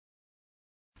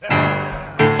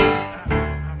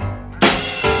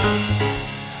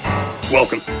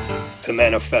Welcome to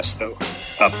Manifesto,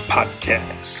 a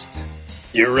podcast.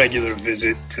 Your regular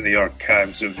visit to the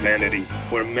archives of vanity,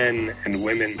 where men and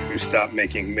women who stop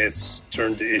making myths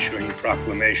turn to issuing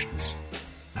proclamations.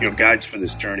 Your guides for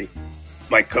this journey,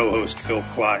 my co-host Phil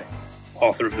Cly,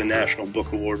 author of the National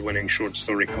Book Award-winning short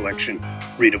story collection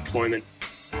Redeployment,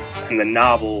 and the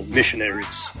novel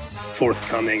Missionaries,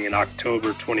 forthcoming in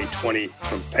October 2020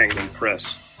 from Penguin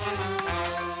Press.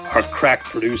 Our crack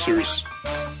producers,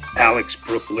 Alex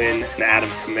Brooklyn and Adam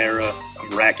Camara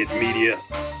of Racket Media,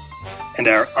 and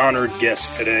our honored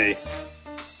guest today,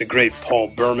 the great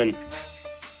Paul Berman,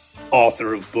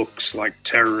 author of books like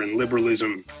Terror and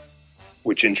Liberalism,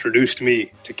 which introduced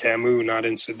me to Camus, not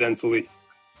incidentally.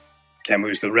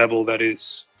 Camus the Rebel, that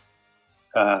is.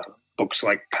 Books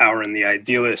like Power and the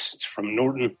Idealist from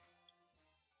Norton,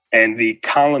 and the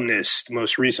columnist,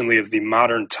 most recently of the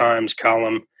Modern Times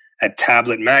column at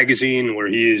Tablet Magazine, where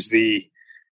he is the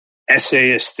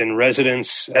essayist in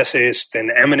residence, essayist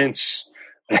in eminence,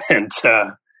 and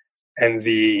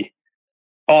the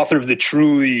author of the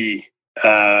truly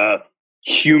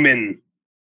human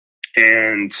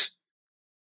and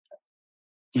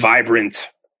vibrant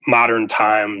Modern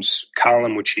Times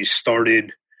column, which he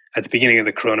started at the beginning of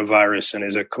the coronavirus and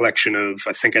is a collection of,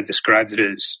 I think I described it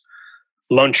as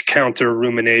lunch counter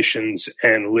ruminations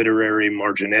and literary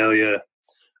marginalia,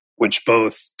 which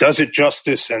both does it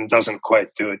justice and doesn't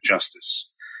quite do it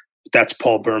justice. That's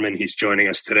Paul Berman. He's joining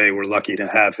us today. We're lucky to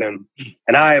have him.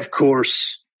 And I, of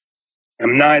course,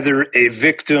 am neither a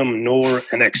victim nor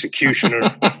an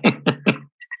executioner.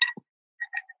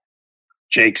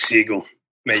 Jake Siegel,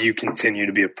 may you continue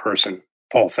to be a person.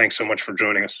 Paul, thanks so much for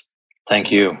joining us.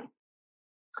 Thank you.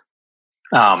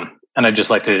 And I'd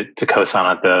just like to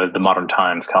co-sign that the Modern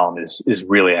Times column is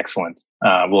really excellent.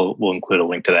 We'll include a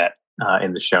link to that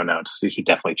in the show notes. So you should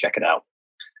definitely check it out.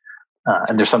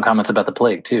 And there's some comments about the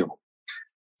plague too.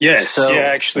 Yes,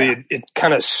 it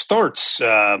kind of starts.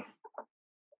 That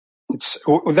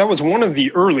was one of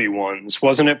the early ones,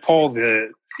 wasn't it, Paul?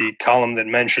 The column that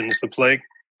mentions the plague.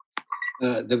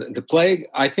 The plague.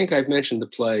 I think I've mentioned the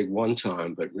plague one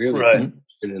time, but really, right.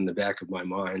 It's been in the back of my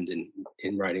mind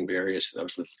in writing various of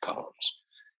those little columns.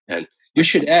 And you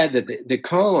should add that the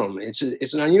column. It's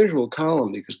an unusual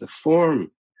column because the form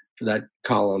for that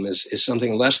column is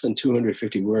something less than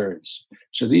 250 words.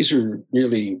 So these are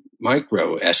really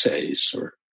micro essays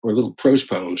or little prose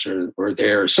poems or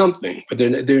they're something, but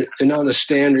they're not a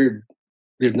standard.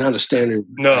 They're not a standard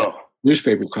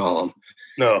newspaper column.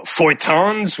 No,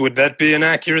 feuilletons, would that be an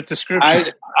accurate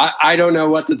description? I don't know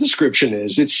what the description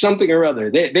is. It's something or other.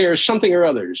 They are something or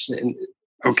others.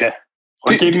 Okay.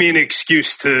 Well, give me an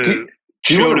excuse to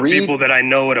show to people that I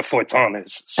know what a feuilleton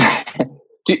is.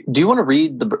 Do you want to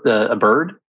read a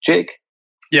bird, Jake?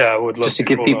 Yeah, I would love just to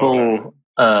give people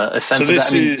a sense of that.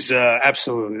 So this is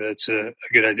absolutely, that's a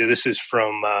good idea. This is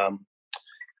from, I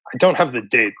don't have the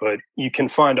date, but you can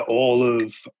find all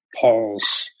of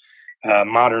Paul's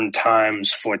Modern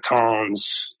Times,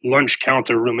 feuilletons, lunch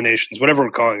counter ruminations, whatever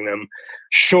we're calling them,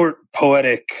 short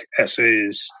poetic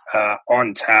essays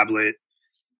on tablet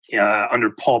under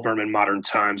Paul Berman Modern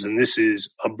Times, and this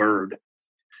is a bird.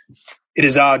 It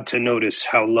is odd to notice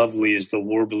how lovely is the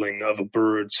warbling of a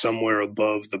bird somewhere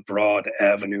above the broad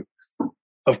avenue.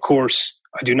 Of course,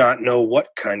 I do not know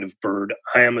what kind of bird.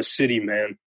 I am a city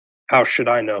man. How should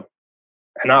I know?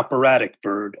 An operatic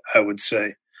bird, I would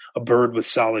say. A bird with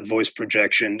solid voice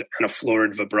projection and a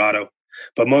florid vibrato.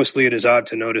 But mostly it is odd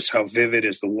to notice how vivid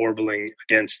is the warbling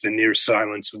against the near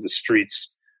silence of the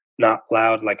streets. Not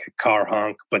loud like a car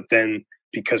honk, but then,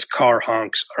 because car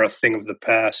honks are a thing of the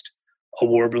past, a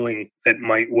warbling that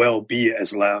might well be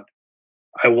as loud.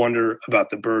 I wonder about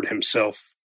the bird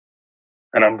himself.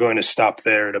 And I'm going to stop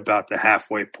there at about the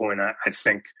halfway point. I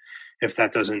think if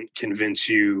that doesn't convince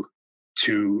you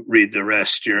to read the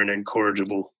rest, you're an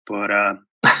incorrigible. But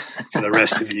for the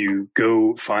rest of you,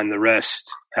 go find the rest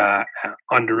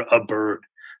under a bird.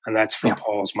 And that's from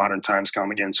Paul's Modern Times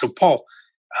column again. So, Paul,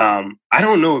 I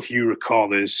don't know if you recall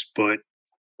this, but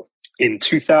in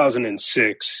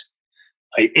 2006,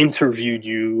 I interviewed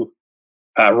you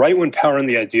right when Power and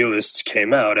the Idealists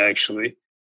came out, actually,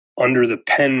 under the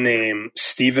pen name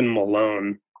Stephen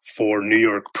Malone for New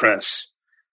York Press.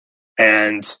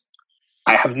 And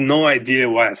I have no idea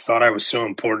why I thought I was so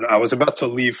important. I was about to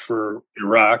leave for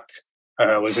Iraq.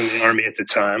 I was in the Army at the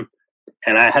time.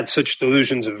 And I had such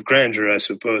delusions of grandeur, I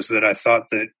suppose, that I thought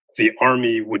that the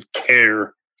Army would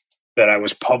care that I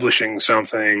was publishing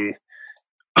something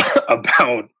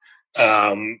about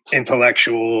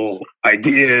intellectual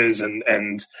ideas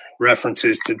and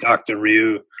references to Dr.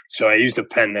 Ryu. So I used a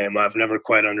pen name. I've never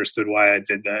quite understood why I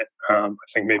did that. I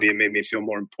think maybe it made me feel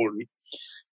more important.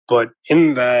 But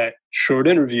in that short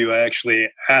interview, I actually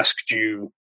asked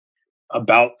you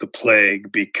about the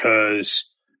plague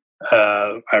because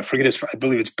I forget I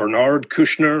believe it's Bernard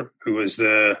Kouchner, who was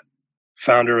the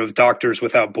founder of Doctors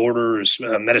Without Borders,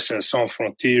 Médecins Sans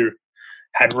Frontières,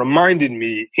 had reminded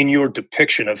me in your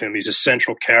depiction of him, he's a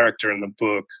central character in the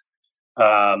book,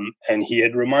 and he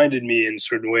had reminded me in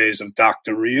certain ways of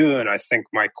Dr. Ryu, and I think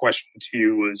my question to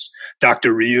you was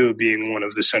Dr. Ryu being one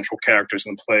of the central characters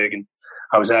in the plague, and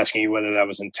I was asking you whether that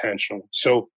was intentional.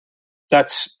 So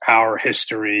that's our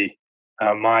history,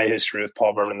 my history with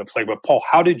Paul Berman and the plague. But Paul,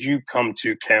 how did you come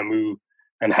to Camus,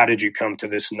 and how did you come to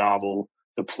this novel,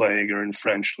 The Plague, or in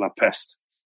French, La Peste?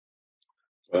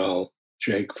 Well,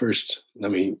 Jake, first,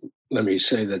 let me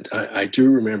say that I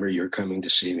do remember your coming to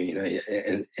see me,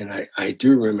 and I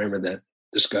do remember that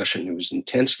discussion. It was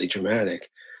intensely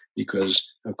dramatic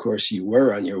because, of course, you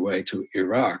were on your way to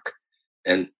Iraq,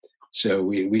 and so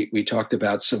we talked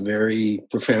about some very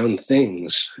profound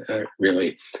things.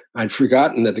 Really, I'd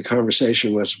forgotten that the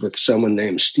conversation was with someone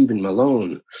named Stephen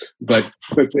Malone, but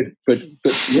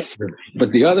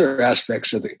the other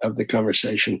aspects of the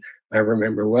conversation I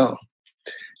remember well.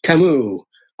 Camus.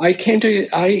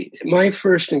 My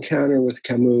first encounter with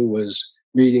Camus was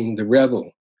reading The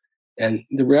Rebel, and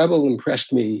The Rebel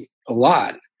impressed me a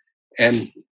lot.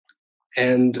 And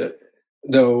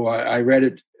though I read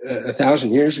it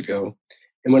 1,000 years ago,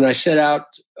 and when I set out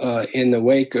in the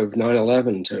wake of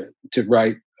 9/11 to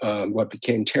write what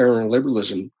became Terror and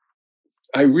Liberalism,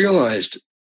 I realized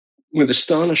with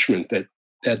astonishment that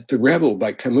The Rebel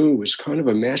by Camus was kind of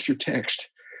a master text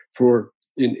for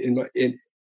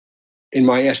in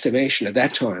my estimation at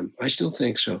that time. I still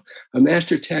think so. A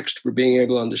master text for being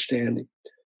able to understand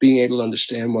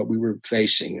what we were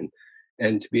facing,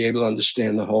 and to be able to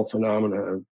understand the whole phenomena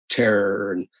of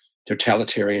terror and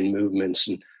totalitarian movements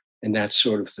and that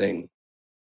sort of thing.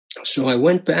 So I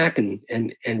went back and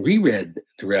reread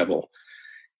The Rebel,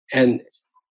 and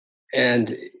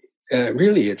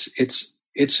really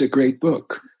it's a great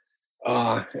book,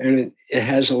 and it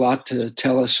has a lot to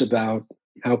tell us about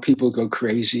how people go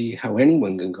crazy, how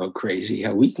anyone can go crazy,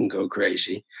 how we can go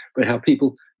crazy, but how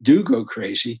people do go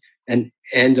crazy and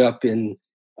end up in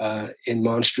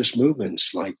monstrous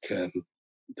movements like the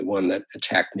one that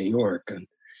attacked New York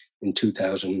in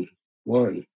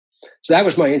 2001. So that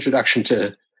was my introduction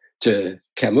to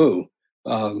Camus.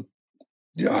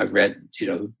 I read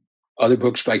other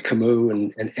books by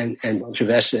Camus and a bunch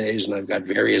of essays, and I've got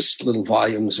various little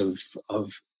volumes of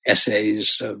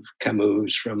essays of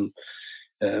Camus from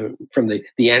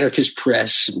the anarchist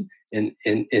press in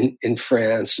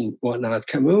France and whatnot.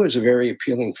 Camus is a very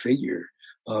appealing figure,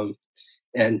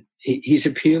 and he's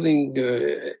appealing.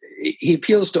 He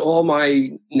appeals to all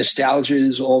my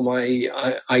nostalgias, all my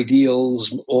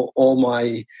ideals, all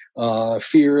my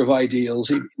fear of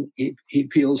ideals. He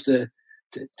appeals to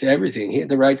everything. He had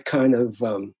the right kind of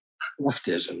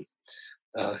leftism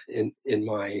in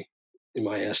my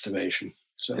estimation.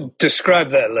 So describe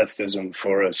that leftism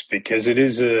for us, because it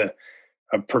is a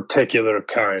particular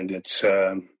kind. It's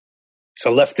a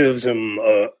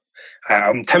leftism.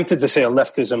 I'm tempted to say a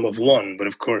leftism of one, but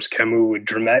of course Camus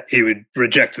would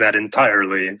reject that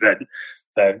entirely.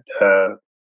 But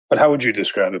how would you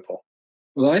describe it, Paul?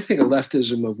 Well, I think a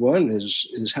leftism of one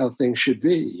is how things should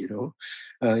be.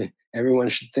 Everyone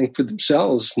should think for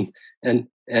themselves, and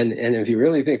if you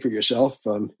really think for yourself,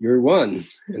 you're one.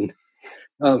 And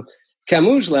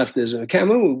Camus' leftism.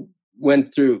 Camus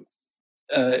went through.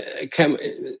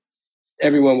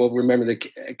 Everyone will remember that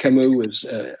Camus was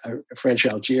a French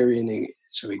Algerian,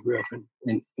 so he grew up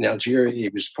in Algeria. He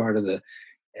was part of the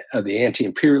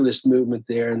anti-imperialist movement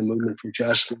there and the movement for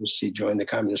justice. He joined the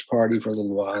Communist Party for a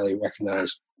little while. He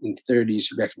recognized in the 30s.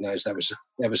 He recognized that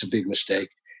was a big mistake,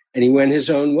 and he went his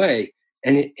own way.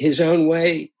 And his own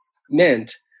way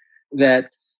meant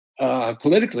that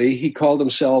politically he called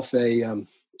himself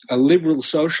a liberal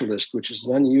socialist, which is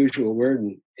an unusual word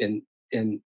in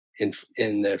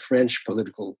the French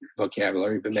political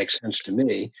vocabulary, but makes sense to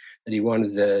me, that he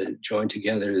wanted to join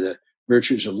together the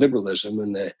virtues of liberalism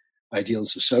and the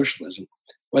ideals of socialism.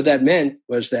 What that meant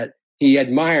was that he did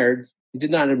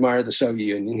not admire the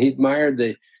Soviet Union. He admired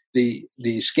the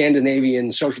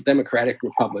Scandinavian social democratic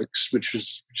republics, which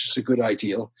is a good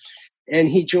ideal. And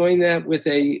he joined that with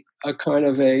a kind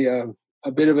of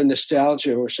a bit of a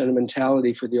nostalgia or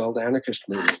sentimentality for the old anarchist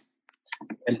movement.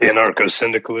 And the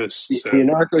anarcho-syndicalists. The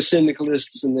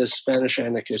anarcho-syndicalists and the Spanish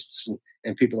anarchists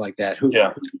and people like that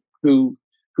who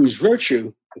whose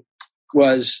virtue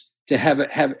was to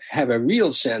have a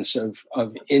real sense of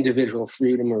individual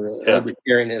freedom, or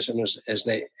libertarianism,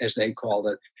 as they called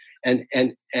it, and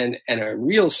a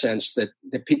real sense that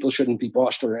people shouldn't be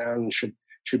bossed around and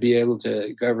should be able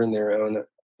to govern their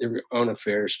own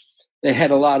affairs. They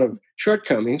had a lot of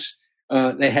shortcomings.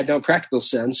 They had no practical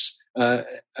sense.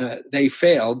 They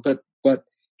failed, but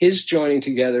his joining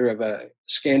together of a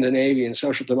Scandinavian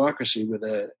social democracy with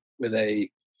a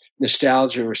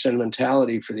nostalgia or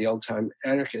sentimentality for the old time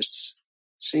anarchists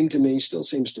still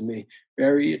seems to me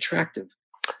very attractive.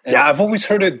 And I've always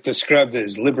heard it described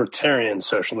as libertarian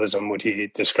socialism. What he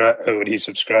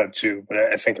subscribed to, but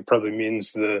I think it probably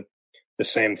means the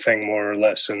same thing more or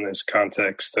less in this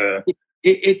context.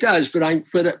 It does, but I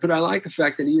like the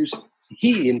fact that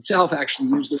he himself actually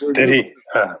used the word. Did he?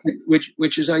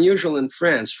 Which is unusual in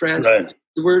France. Right.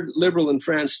 The word liberal in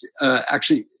France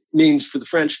actually means, for the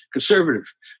French, conservative,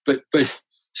 but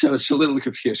so it's a little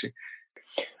confusing.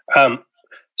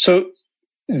 So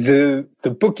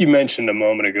the book you mentioned a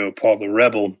moment ago, Paul, The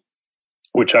Rebel,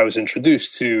 which I was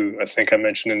introduced to, I think I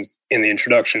mentioned in the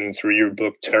introduction through your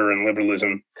book, Terror and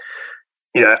Liberalism.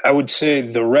 Yeah, I would say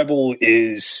The Rebel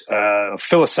is a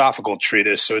philosophical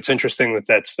treatise. So it's interesting that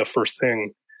that's the first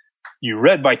thing you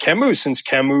read by Camus, since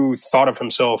Camus thought of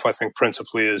himself, I think,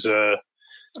 principally as an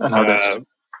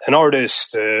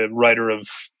artist, a writer of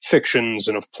fictions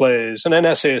and of plays, and an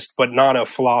essayist, but not a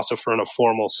philosopher in a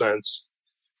formal sense.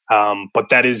 But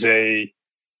that is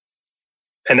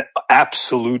an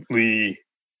absolutely,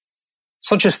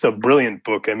 it's not just a brilliant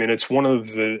book. I mean, it's one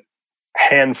of the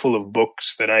handful of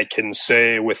books that I can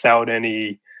say without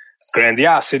any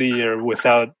grandiosity or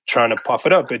without trying to puff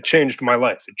it up. It changed my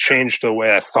life. It changed the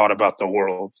way I thought about the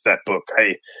world, that book.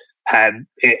 I had,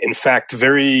 in fact,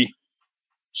 very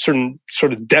certain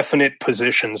sort of definite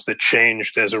positions that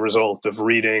changed as a result of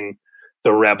reading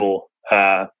The Rebel,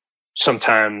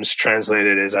 sometimes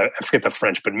translated as, I forget the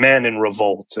French, but Man in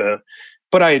Revolt.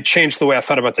 But I changed the way I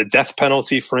thought about the death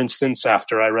penalty, for instance,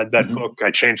 after I read that book.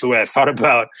 I changed the way I thought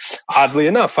about, oddly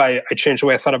enough, I changed the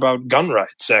way I thought about gun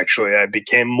rights, actually. I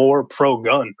became more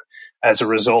pro-gun as a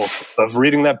result of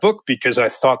reading that book, because I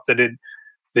thought that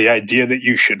the idea that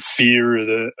you should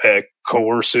fear a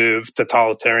coercive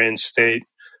totalitarian state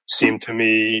seemed to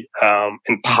me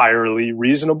entirely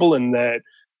reasonable, and that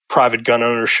private gun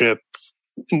ownership,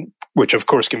 which of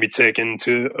course can be taken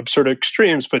to absurd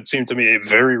extremes, but seemed to me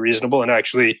very reasonable and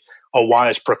actually a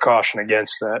wise precaution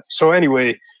against that. So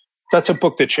anyway, that's a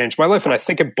book that changed my life, and I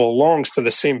think it belongs to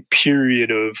the same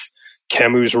period of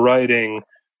Camus' writing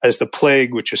as The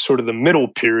Plague, which is sort of the middle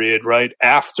period, right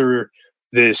after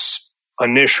this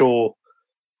initial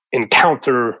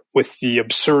encounter with the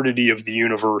absurdity of the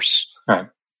universe. Right.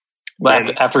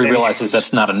 Well, after he realizes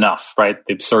that's not enough, right?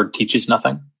 The absurd teaches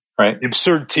nothing. Right. The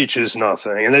absurd teaches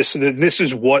nothing. And this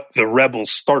is what The Rebel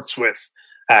starts with,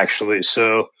 actually.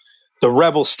 So The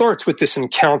Rebel starts with this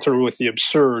encounter with the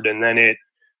absurd, and then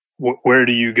where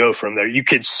do you go from there? You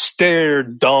could stare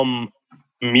dumb,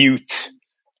 mute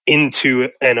into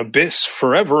an abyss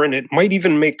forever, and it might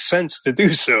even make sense to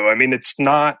do so. I mean, it's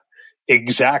not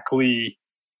exactly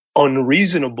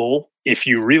unreasonable if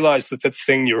you realize that the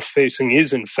thing you're facing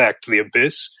is, in fact, the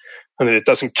abyss, and that it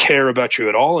doesn't care about you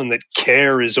at all, and that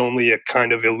care is only a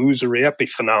kind of illusory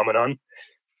epiphenomenon.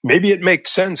 Maybe it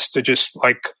makes sense to just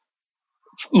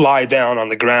lie down on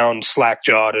the ground,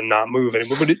 slack-jawed, and not move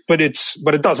anymore. But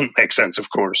it doesn't make sense, of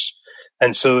course.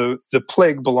 And so The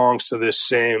Plague belongs to this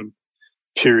same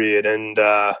period. And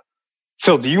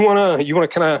Phil, do you want to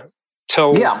kind of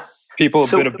tell people a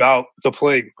bit about The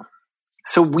Plague?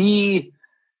 So we'll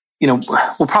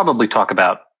probably talk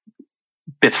about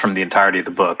bits from the entirety of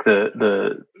the book.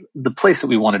 The place that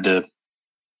we wanted to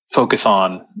focus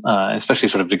on, especially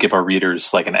sort of to give our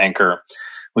readers like an anchor,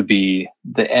 would be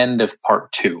the end of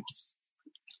part 2.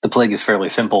 The plague is fairly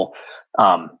simple.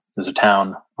 There's a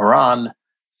town, Iran,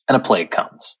 and a plague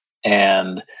comes.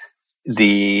 And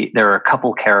there are a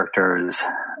couple characters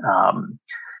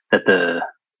that the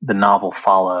novel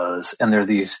follows, and there are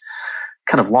these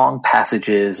kind of long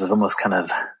passages of almost kind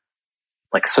of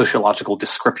like sociological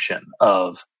description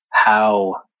of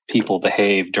how people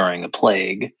behave during a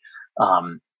plague,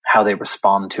 how they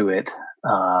respond to it,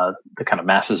 the kind of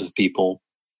masses of people.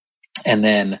 And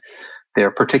then there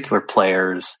are particular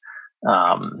players.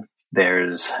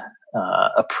 There's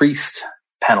a priest,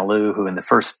 Panelu, who in the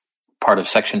first part of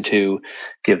section 2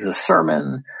 gives a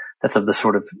sermon that's of the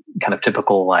sort of kind of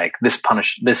typical, like this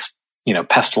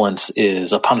pestilence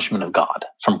is a punishment of God,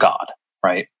 from God,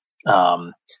 right?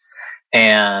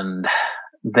 And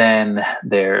then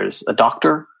there's a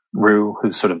doctor, Rue,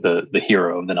 who's sort of the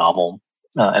hero of the novel.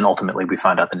 and ultimately we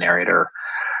find out the narrator.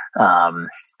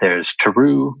 There's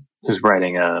Taru, who's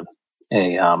writing a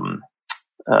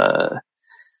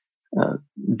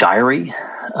diary,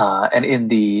 and in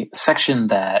the section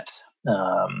that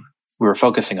we were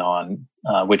focusing on,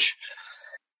 which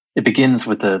it begins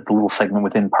with the little segment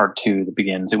within part 2 that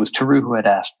begins. It was Taru who had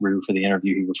asked Rue for the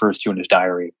interview he refers to in his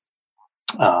diary,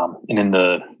 and in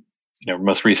the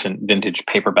most recent vintage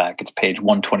paperback, it's page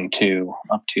 122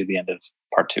 up to the end of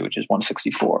part 2, which is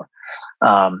 164.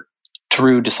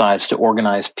 Taru decides to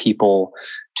organize people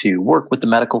to work with the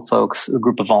medical folks, a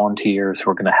group of volunteers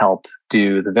who are going to help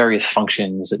do the various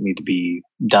functions that need to be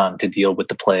done to deal with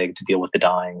the plague, to deal with the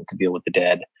dying, to deal with the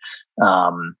dead.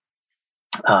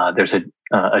 There's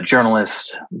a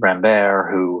journalist, Rambert,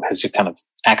 who has just kind of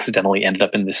accidentally ended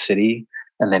up in this city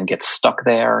and then gets stuck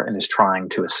there and is trying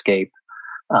to escape.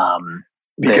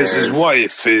 Because his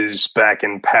wife is back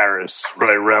in Paris,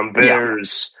 right?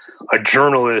 Rambert's a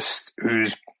journalist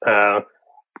who's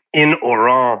in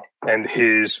Oran, and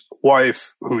his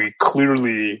wife, who he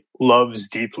clearly loves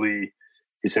deeply,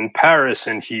 is in Paris,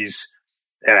 and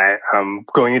I'm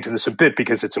going into this a bit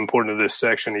because it's important to this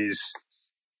section.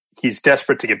 He's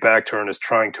desperate to get back to her and is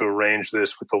trying to arrange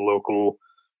this with the local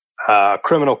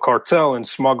criminal cartel and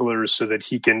smugglers so that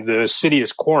the city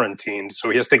is quarantined, so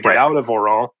he has to get out of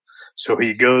Oran. So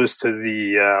he goes to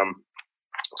the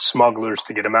smugglers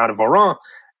to get him out of Oran.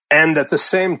 And at the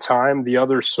same time, the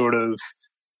other sort of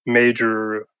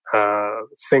major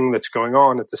thing that's going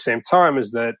on at the same time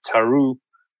is that Taru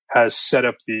has set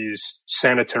up these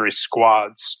sanitary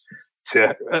squads,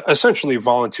 to essentially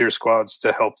volunteer squads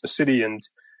to help the city. And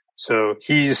so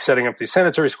he's setting up these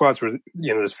sanitary squads with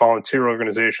this volunteer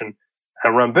organization.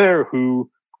 And Rambert, who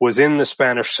was in the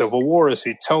Spanish Civil War, as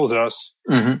he tells us,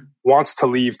 wants to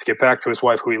leave to get back to his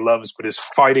wife, who he loves, but is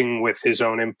fighting with his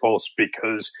own impulse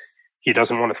because he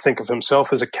doesn't want to think of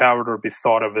himself as a coward or be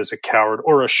thought of as a coward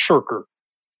or a shirker.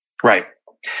 Right.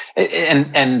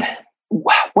 And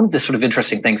one of the sort of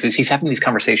interesting things is he's having these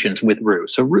conversations with Rue.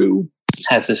 So Rue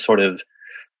has this sort of,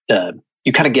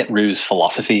 you kind of get Rue's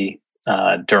philosophy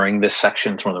during this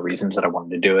section. It's one of the reasons that I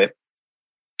wanted to do it.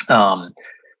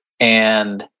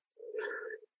 And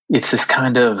it's this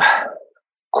kind of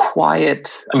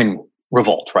quiet,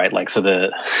 revolt, right? Like, so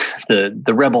the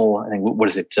rebel, I think, what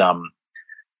is it?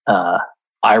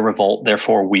 I revolt,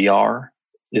 therefore we are,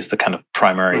 is the kind of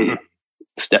primary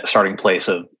starting place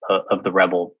of the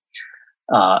rebel.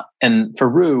 And for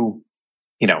Rue,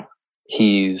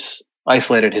 he's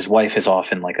isolated. His wife is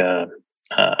off in like a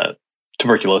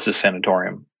tuberculosis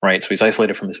sanatorium, right? So he's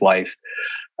isolated from his wife.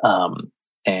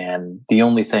 And the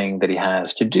only thing that he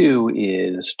has to do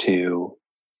is to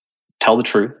tell the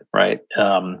truth, right?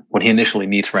 When he initially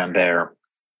meets Rambert,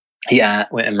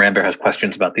 and Rambert has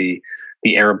questions about the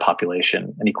Arab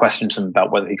population, and he questions him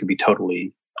about whether he could be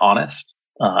totally honest.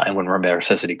 And when Rambert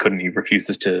says that he couldn't, he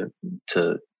refuses to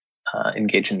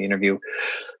engage in the interview.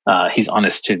 He's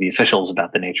honest to the officials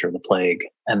about the nature of the plague,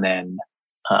 and then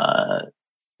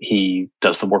he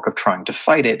does the work of trying to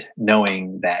fight it,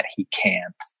 knowing that he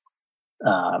can't.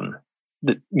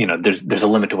 There's a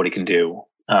limit to what he can do.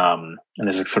 And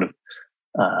there's a sort of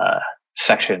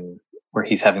section where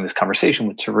he's having this conversation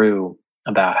with Taru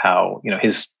about how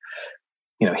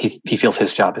he feels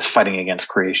his job is fighting against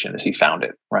creation as he found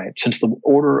it, right? Since the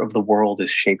order of the world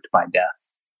is shaped by death,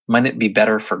 might it be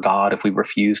better for God if we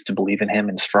refuse to believe in him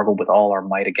and struggle with all our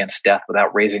might against death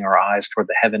without raising our eyes toward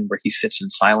the heaven where he sits in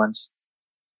silence?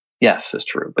 Yes, is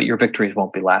true, but your victories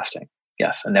won't be lasting.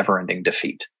 Yes, a never-ending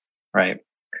defeat, right?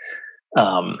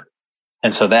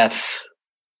 And so that's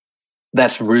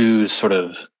Rue's sort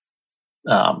of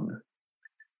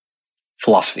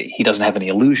philosophy. He doesn't have any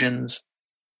illusions.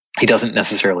 He doesn't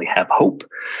necessarily have hope,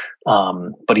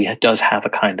 but he does have a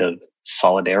kind of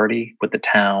solidarity with the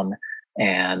town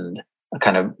and a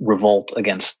kind of revolt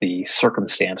against the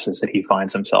circumstances that he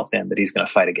finds himself in, that he's going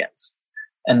to fight against.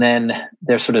 And then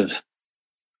there's sort of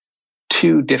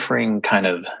two differing kind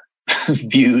of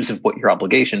views of what your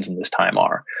obligations in this time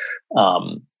are.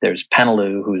 There's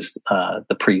Penelou, who's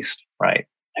the priest, right,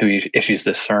 who issues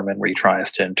this sermon where he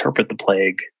tries to interpret the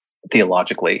plague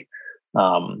theologically.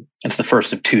 It's the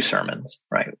first of two sermons,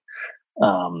 right?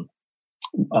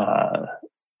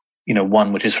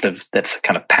 One which is sort of, that's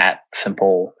kind of pat,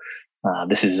 simple.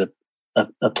 This is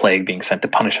a plague being sent to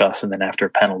punish us, and then after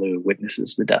Penelou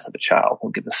witnesses the death of a child,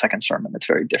 he'll give a second sermon that's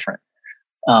very different.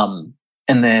 And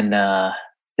then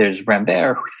there's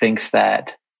Rambert, who thinks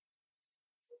that,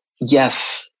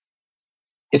 yes,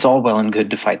 it's all well and good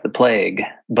to fight the plague,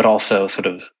 but also sort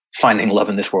of finding love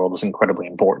in this world is incredibly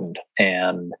important.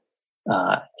 And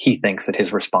he thinks that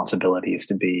his responsibility is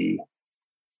to be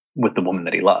the woman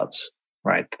that he loves,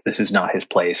 right? This is not his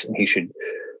place, and he should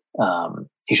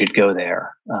go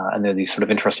there. And there are these sort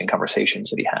of interesting conversations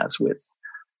that he has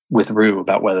with Rue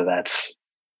about whether that's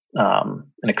an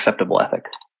acceptable ethic.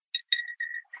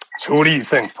 So, what do you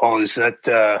think, Paul? Is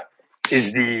that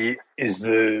is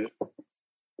the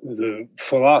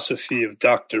philosophy of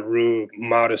Dr. Rue,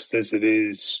 modest as it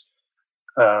is,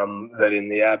 that in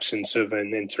the absence of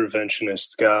an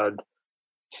interventionist God,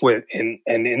 in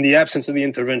the absence of the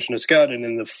interventionist God, and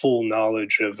in the full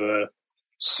knowledge of a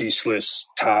ceaseless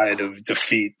tide of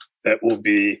defeat that will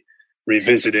be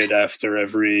revisited after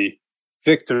every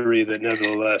victory, that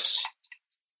nevertheless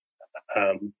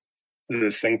the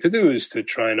thing to do is to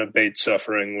try and abate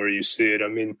suffering where you see it. I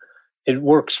mean, it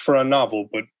works for a novel,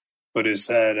 but is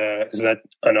that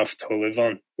enough to live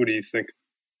on? What do you think?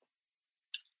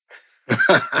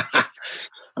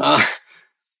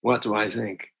 What do I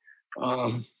think?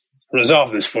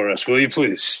 Resolve this for us, will you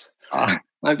please?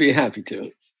 I'd be happy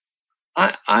to.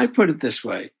 I put it this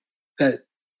way, that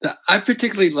I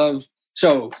particularly love,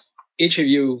 so each of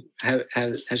you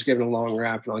has given a long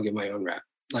rap, and I'll give my own rap.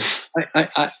 Like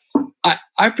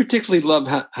I particularly love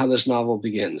how this novel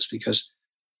begins, because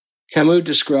Camus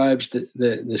describes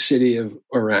the city of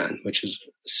Oran, which is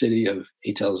a city of,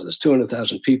 he tells us,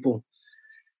 200,000 people.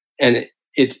 And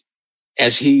it,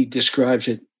 as he describes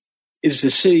it, is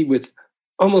the city with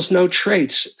almost no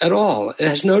traits at all. It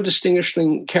has no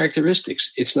distinguishing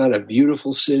characteristics. It's not a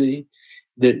beautiful city.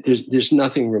 There's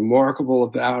nothing remarkable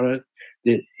about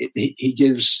it. He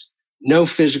gives no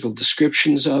physical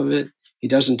descriptions of it. He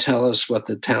doesn't tell us what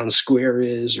the town square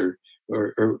is or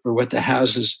what the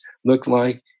houses look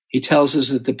like. He tells us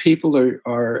that the people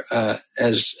are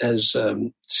as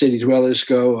city dwellers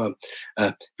go,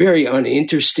 very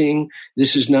uninteresting.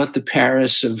 This is not the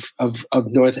Paris of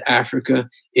North Africa.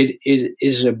 It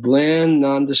is a bland,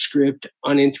 nondescript,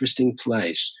 uninteresting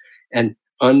place, an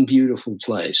unbeautiful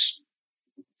place.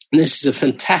 And this is a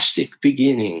fantastic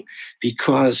beginning,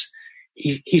 because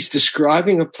he's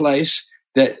describing a place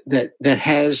that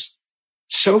has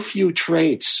so few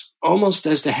traits, almost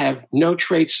as to have no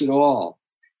traits at all.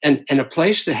 And a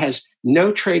place that has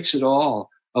no traits at all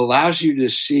allows you to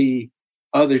see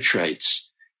other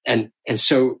traits. And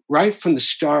so right from the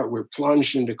start, we're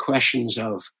plunged into questions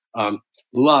of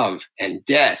love and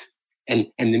death and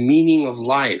the meaning of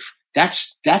life.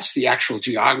 That's the actual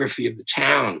geography of the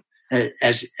town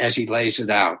as he lays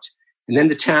it out. And then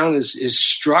the town is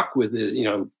struck with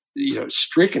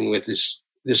stricken with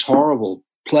this horrible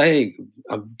plague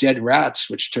of dead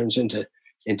rats, which turns into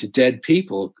dead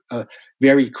people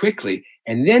very quickly.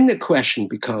 And then the question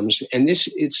becomes, and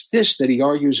it's this that he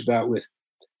argues about with,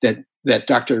 that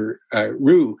Dr.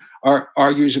 Rue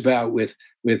argues about with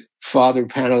Father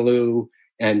Panelou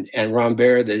and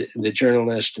Rambert, the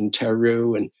journalist, and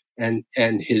Theroux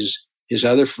and his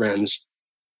other friends.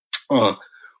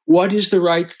 What is the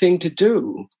right thing to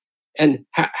do? And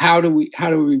how do we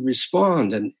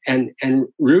respond? And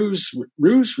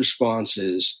Rue's response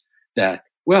is that,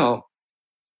 well,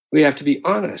 we have to be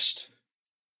honest,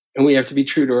 and we have to be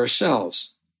true to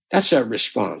ourselves. That's our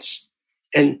response.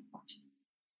 And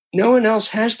no one else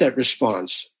has that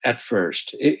response at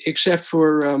first, except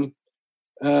for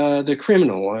the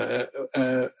criminal.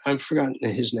 I've forgotten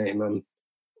his name.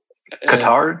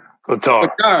 Cottard?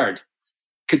 Cottard.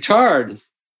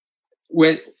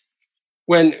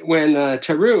 When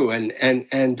Theroux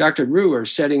and Dr. Rue are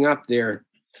setting up their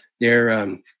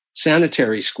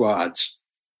sanitary squads,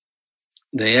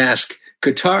 they ask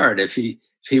Cottard if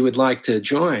he would like to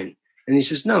join, and he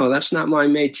says, "No, that's not my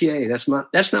métier.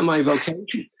 That's not my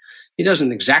vocation." He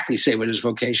doesn't exactly say what his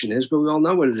vocation is, but we all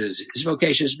know what it is. His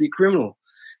vocation is to be criminal,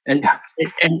 and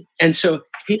so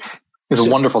he's a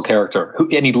wonderful character,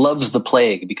 and he loves the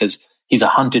plague because he's a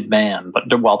hunted man.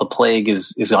 But while the plague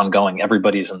is ongoing,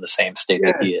 everybody's in the same state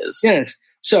that he is. Yes.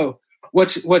 So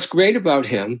what's great about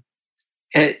him,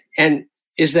 and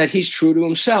is that he's true to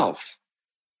himself.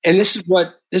 And this is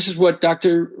what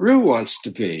Dr. Rue wants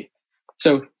to be.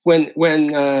 So when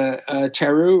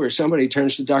Theroux or somebody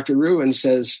turns to Dr. Rue and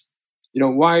says,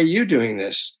 why are you doing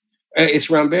this?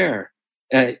 It's Rambert.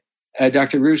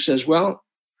 Dr. Rue says, well,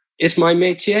 it's my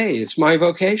métier. It's my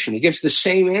vocation. He gives the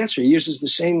same answer. He uses the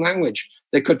same language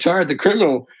that Cottard, the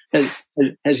criminal,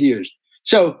 has used.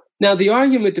 So now the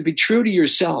argument to be true to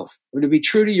yourself or to be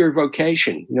true to your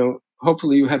vocation,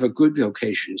 hopefully you have a good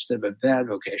vocation instead of a bad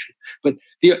vocation. But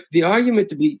the argument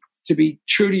to be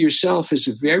true to yourself is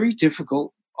a very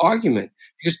difficult argument,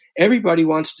 because everybody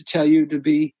wants to tell you to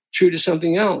be true to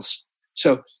something else.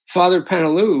 So Father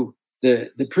Panelou,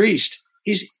 the priest,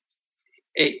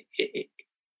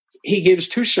 he gives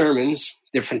two sermons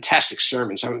they're fantastic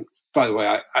sermons. By the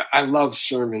way, I love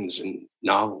sermons and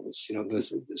novels.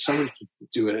 Someone should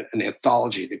do an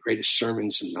anthology of the greatest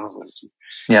sermons and novels.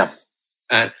 Yeah.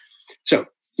 So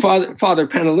Father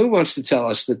Panaloo wants to tell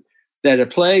us that a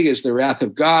plague is the wrath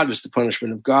of God, is the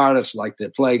punishment of God. It's like the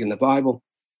plague in the Bible,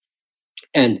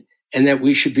 and that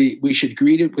we should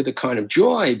greet it with a kind of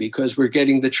joy because we're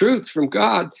getting the truth from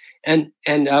God, and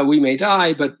we may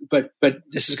die, but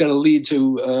this is going to lead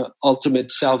to ultimate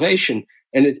salvation.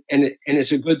 And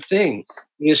it's a good thing.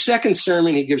 In his second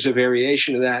sermon, he gives a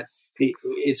variation of that.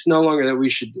 It's no longer that we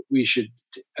should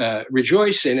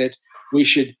rejoice in it. We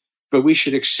should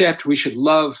accept. We should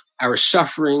love our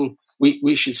suffering.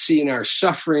 We should see in our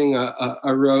suffering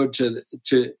a road to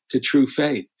true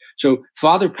faith. So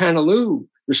Father Panaloo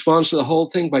responds to the whole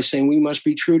thing by saying we must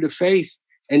be true to faith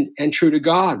and true to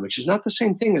God, which is not the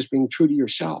same thing as being true to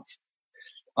yourself.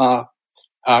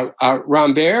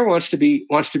 Rambert wants to be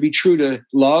true to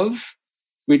love,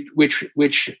 which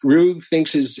Roux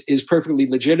thinks is perfectly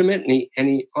legitimate, and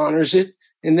he honors it.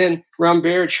 And then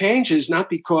Rambert changes not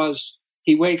because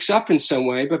he wakes up in some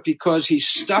way, but because he's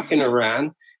stuck in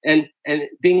Iran, and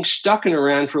being stuck in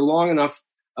Iran for long enough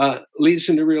leads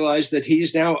him to realize that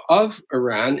he's now of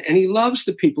Iran and he loves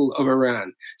the people of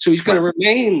Iran. So he's going to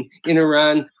remain in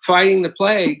Iran fighting the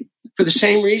plague for the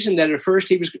same reason that at first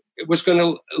he was going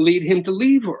to lead him to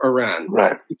leave Iran.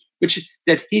 Right. Which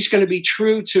that he's going to be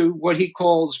true to what he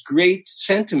calls great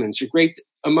sentiments or great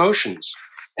emotions.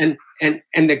 And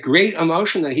the great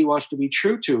emotion that he wants to be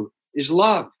true to is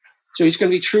love. So he's going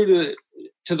to be true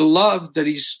to the love that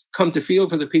he's come to feel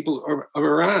for the people of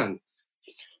Iran.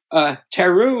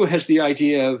 Tarrou has the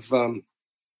idea of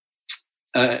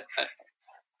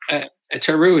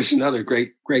Tarrou is another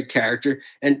great character,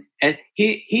 and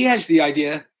he has the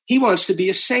idea he wants to be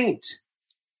a saint.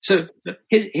 So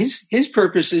his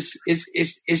purpose is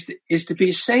to be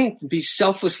a saint, to be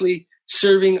selflessly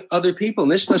serving other people.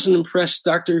 And this doesn't impress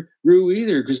Dr. Roux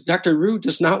either, because Dr. Roux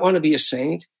does not want to be a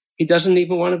saint. He doesn't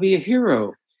even want to be a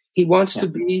hero. He wants to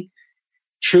be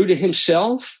true to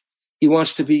himself. He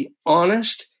wants to be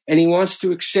honest. And he wants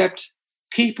to accept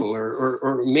people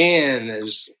or man,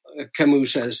 as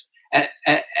Camus says,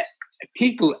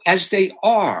 people as they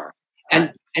are,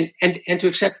 and to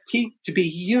accept to be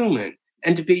human,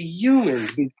 and to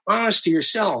be honest to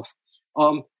yourself,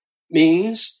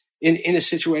 means in a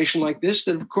situation like this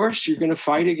that of course you're going to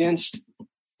fight against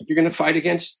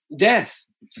death.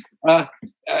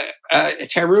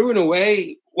 Tarrou, in a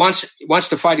way, wants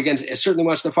to fight against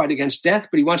death,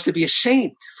 but he wants to be a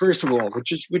saint first of all,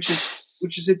 which is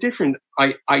a different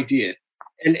idea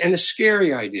and a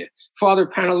scary idea. Father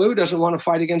Panaloo doesn't want to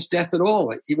fight against death at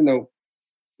all, even though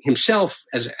himself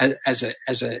as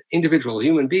an individual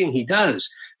human being he does,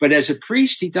 but as a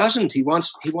priest he doesn't. He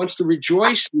wants to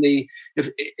rejoice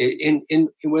in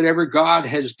whatever God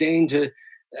has deigned to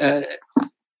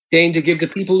give the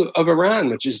people of Iran,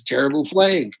 which is a terrible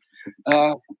plague.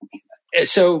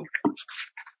 So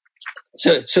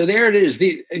there it is.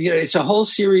 It's a whole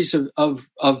series of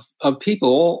people,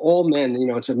 all men.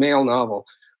 It's a male novel.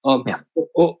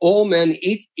 All men,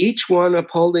 each one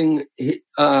upholding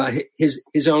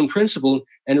his own principle,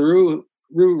 and Roux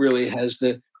really has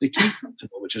the key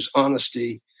principle, which is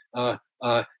honesty,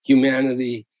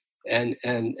 humanity, and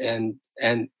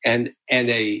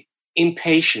a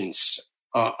impatience,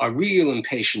 a real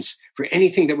impatience for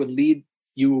anything that would lead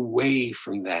you away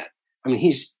from that. I mean,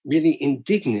 he's really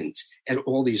indignant at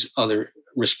all these other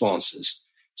responses.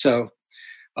 So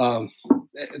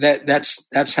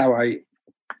that's how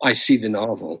I see the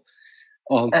novel.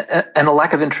 And a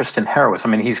lack of interest in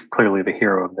heroism. I mean, he's clearly the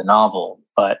hero of the novel,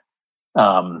 but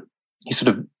he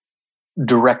sort of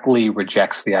directly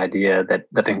rejects the idea that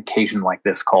an occasion like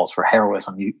this calls for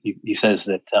heroism. He says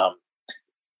that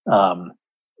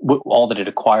all that it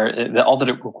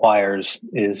requires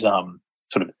is sort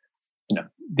of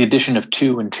the addition of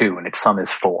 2 and 2, and its sum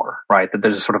is 4, right? That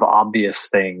there's a sort of obvious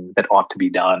thing that ought to be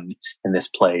done in this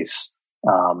place.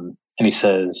 And he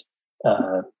says,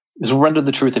 is render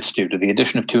the truth its due. To the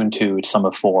addition of 2 and 2, its sum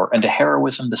of 4, and to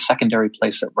heroism the secondary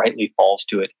place that rightly falls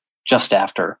to it, just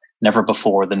after, never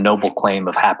before, the noble claim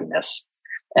of happiness.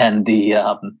 And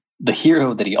the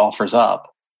hero that he offers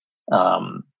up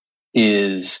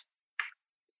is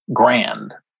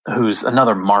Grand, who's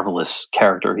another marvelous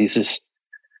character. He's this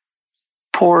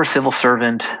poor civil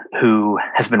servant who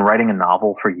has been writing a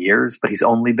novel for years, but he's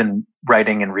only been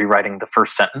writing and rewriting the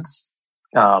first sentence.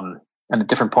 And at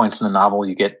different points in the novel,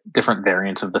 you get different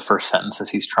variants of the first sentence as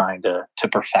he's trying to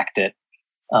perfect it.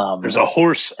 There's a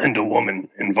horse and a woman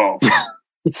involved.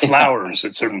 Flowers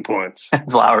at certain points.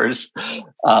 Flowers.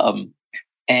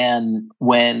 And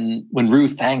when Rue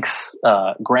thanks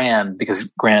Gran, because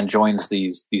Gran joins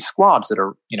these squads that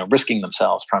are, you know, risking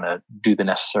themselves trying to do the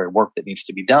necessary work that needs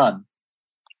to be done,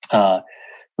 when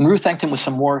Rue thanked him with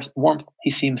some warmth, he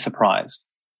seemed surprised.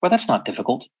 Well, that's not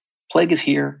difficult. Plague is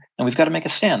here, and we've got to make a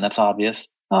stand. That's obvious.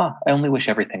 I only wish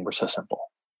everything were so simple,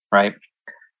 right?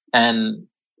 And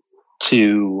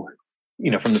to,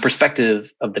 you know, from the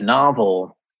perspective of the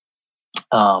novel,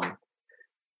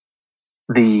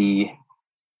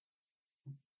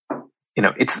 you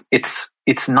know,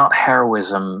 it's not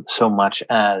heroism so much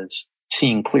as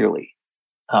seeing clearly,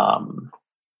 and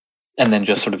then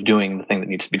just sort of doing the thing that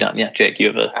needs to be done. Yeah, Jake, you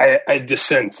have I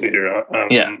dissent here.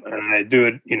 And I do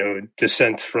it, you know,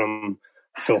 dissent from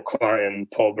Phil Klein,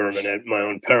 Paul Berman at my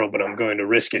own peril, but I'm going to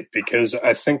risk it because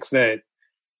I think that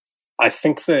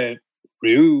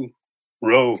Rue,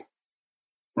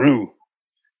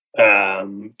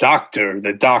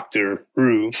 the doctor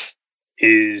Rue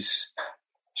is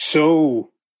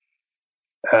so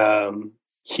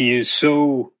he is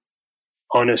so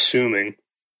unassuming.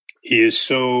 He is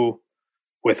so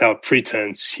without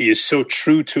pretense. He is so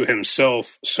true to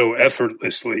himself so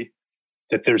effortlessly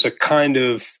that there's a kind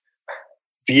of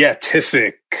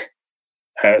beatific,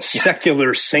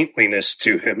 secular saintliness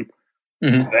to him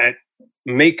that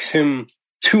makes him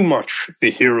too much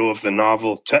the hero of the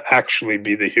novel to actually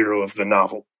be the hero of the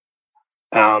novel.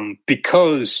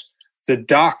 Because the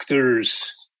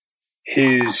doctor's,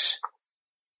 his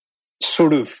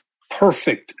sort of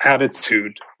perfect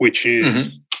attitude, which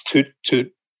is to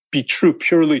be true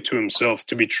purely to himself,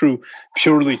 to be true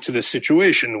purely to the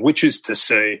situation, which is to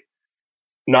say,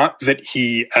 not that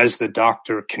he, as the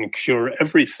doctor, can cure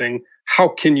everything. How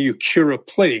can you cure a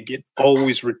plague? It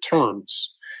always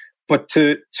returns. But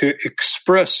to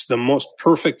express the most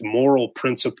perfect moral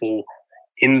principle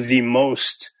in the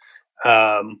most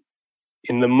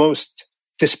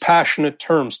dispassionate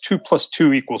terms, 2 +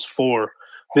 2 = 4.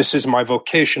 This is my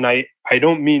vocation. I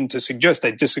don't mean to suggest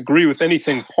I disagree with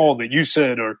anything, Paul, that you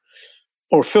said,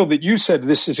 or Phil, that you said.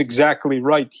 This is exactly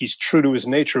right. He's true to his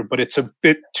nature, but it's a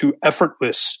bit too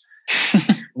effortless.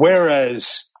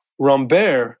 Whereas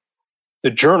Rambert,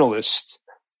 the journalist,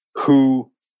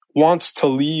 who wants to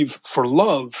leave for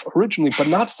love originally, but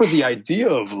not for the idea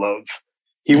of love.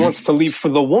 He wants to leave for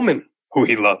the woman who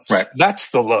he loves. Right.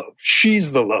 That's the love.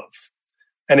 She's the love.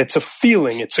 And it's a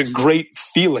feeling. It's a great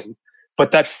feeling.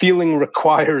 But that feeling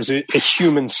requires a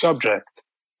human subject.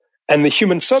 And the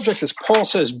human subject, as Paul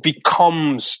says,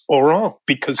 becomes Oran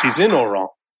because he's in Oran.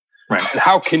 Right. And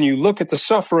how can you look at the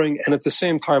suffering and at the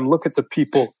same time look at the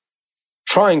people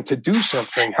trying to do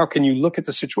something? How can you look at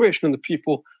the situation and the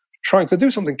people trying to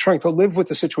do something, trying to live with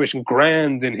the situation,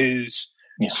 Grand in his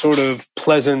sort of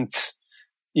pleasant,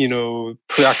 you know,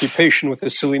 preoccupation with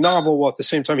this silly novel, while at the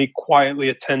same time he quietly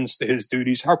attends to his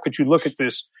duties? How could you look at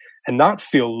this and not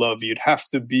feel love? You'd have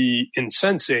to be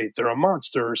insensate or a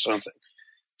monster or something.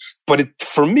 But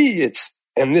for me,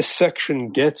 and this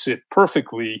section gets it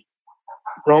perfectly,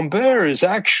 Rambert is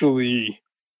actually,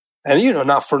 and you know,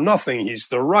 not for nothing, he's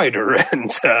the writer,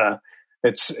 and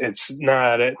it's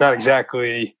not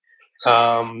exactly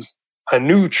a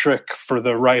new trick for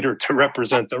the writer to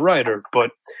represent the writer.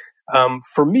 But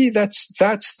for me,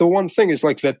 that's the one thing, is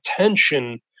like the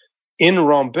tension in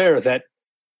Rambert, that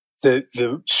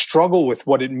the struggle with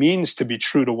what it means to be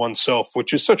true to oneself,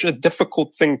 which is such a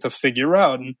difficult thing to figure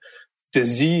out. And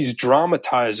Disease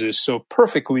dramatizes so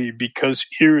perfectly, because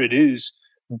here it is,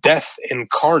 death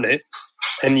incarnate,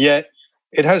 and yet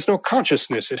it has no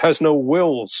consciousness. It has no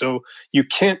will. So you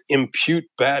can't impute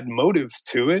bad motive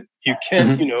to it. You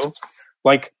can't, you know,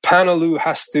 like Paneloux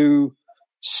has to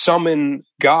summon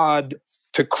God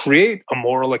to create a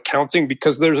moral accounting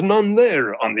because there's none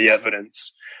there on the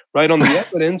evidence, right? On the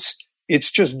evidence, it's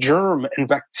just germ and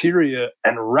bacteria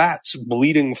and rats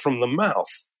bleeding from the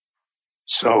mouth.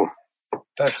 So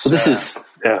that's, this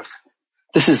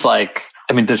is like,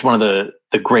 I mean, there's one of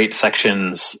the great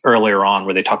sections earlier on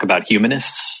where they talk about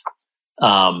humanists.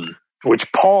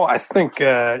 Which Paul, I think,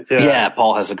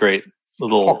 Paul has a great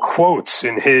little Paul quotes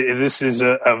in his. This is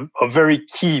a very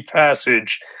key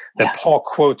passage that Paul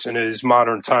quotes in his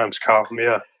Modern Times column.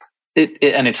 Yeah,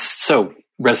 and it's so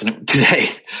resonant today.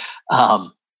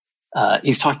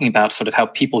 He's talking about sort of how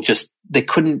people they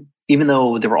couldn't, even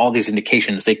though there were all these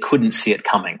indications, they couldn't see it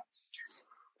coming.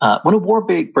 When a war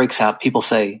breaks out, people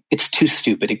say, it's too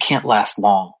stupid, it can't last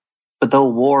long. But though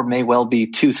war may well be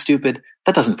too stupid,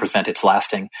 that doesn't prevent its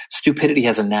lasting. Stupidity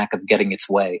has a knack of getting its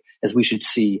way, as we should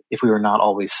see if we were not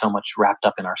always so much wrapped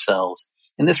up in ourselves.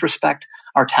 In this respect,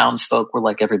 our townsfolk were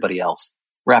like everybody else,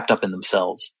 wrapped up in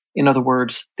themselves. In other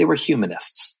words, they were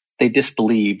humanists. they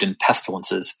disbelieved in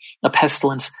pestilences. A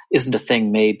pestilence isn't a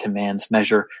thing made to man's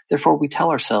measure. Therefore we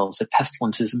tell ourselves that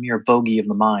pestilence is a mere bogey of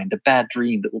the mind, a bad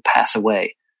dream that will pass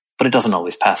away. But it doesn't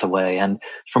always pass away, and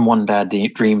from one bad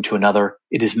dream to another,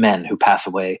 it is men who pass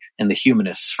away, and the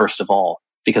humanists first of all,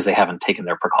 because they haven't taken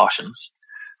their precautions.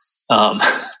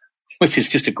 Which is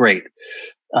just a great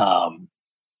line.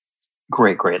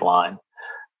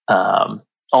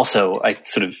 Also, I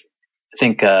sort of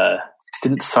think,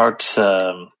 didn't Sartre's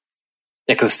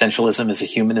Existentialism is a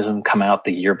Humanism come out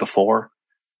the year before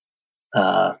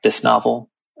this novel?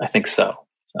 I think so.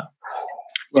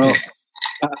 Well,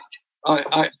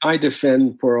 I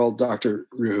defend poor old Dr.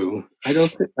 Roux. I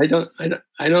don't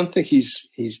think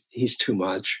he's too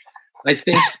much. I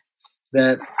think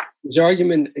that his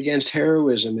argument against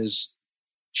heroism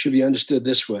should be understood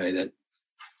this way: that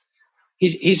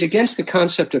he's against the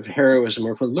concept of heroism,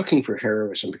 or for looking for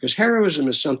heroism, because heroism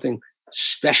is something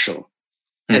special,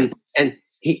 and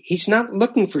he's not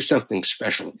looking for something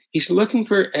special. He's looking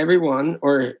for everyone,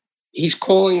 or he's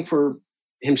calling for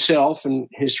himself and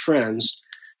his friends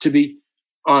to be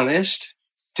honest,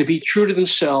 to be true to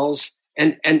themselves,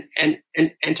 and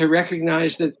to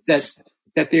recognize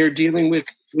that they're dealing with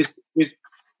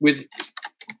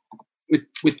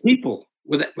people,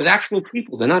 with actual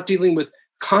people. They're not dealing with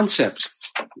concepts,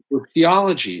 with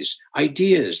theologies,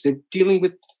 ideas. They're dealing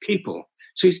with people.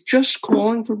 So he's just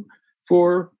calling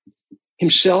for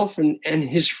himself and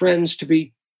his friends to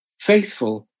be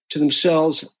faithful to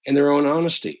themselves and their own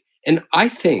honesty. And I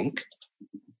think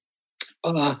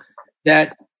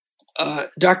that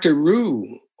Dr.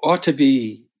 Roux ought to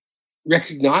be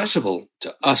recognizable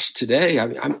to us today.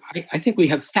 I think we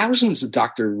have thousands of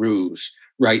Dr. Roux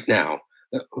right now,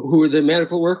 who are the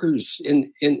medical workers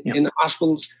in the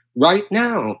hospitals right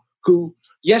now, who,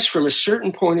 yes, from a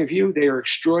certain point of view, they are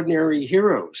extraordinary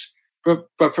heroes. But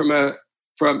from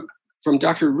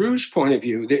Dr. Roux's point of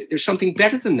view, there's something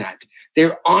better than that.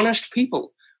 They're honest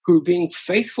people who are being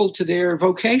faithful to their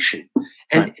vocation,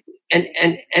 and are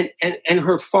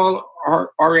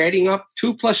adding up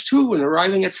 2 + 2 and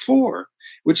arriving at 4,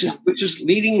 which is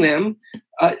leading them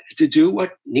to do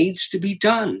what needs to be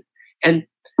done. And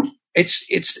it's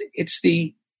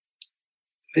the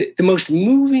most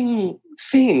moving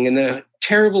thing and the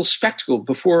terrible spectacle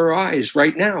before our eyes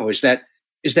right now is that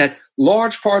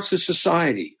large parts of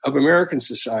society, of American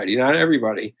society, not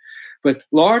everybody, but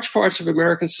large parts of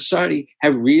American society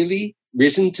have really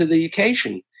risen to the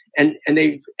occasion. And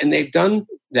they've done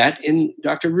that in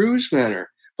Dr. Roux's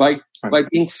manner by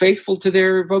being faithful to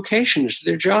their vocations, to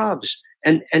their jobs,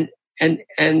 and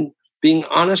being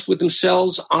honest with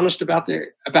themselves, honest about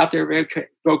their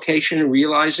vocation, and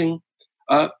realizing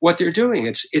what they're doing.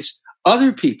 It's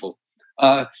other people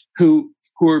who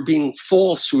are being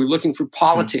false, who are looking for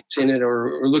politics in it,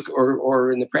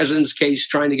 or in the president's case,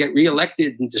 trying to get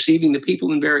reelected and deceiving the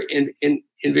people in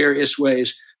various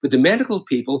ways. But the medical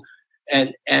people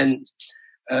and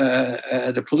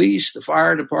the police, the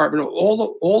fire department,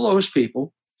 all those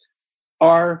people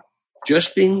are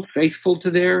just being faithful to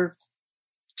the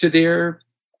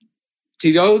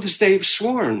oaths they've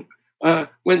sworn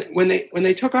when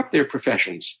they took up their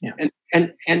professions,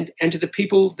 and to the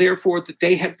people, therefore, that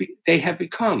they have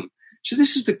become. So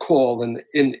this is the call in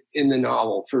the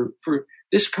novel for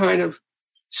this kind of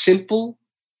simple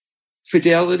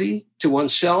fidelity to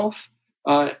oneself,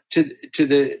 to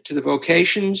the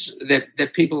vocations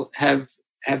that people have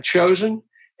chosen,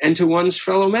 and to one's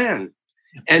fellow man.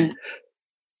 And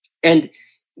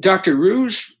Dr.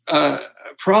 Roux's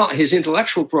his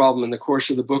intellectual problem in the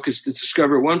course of the book is to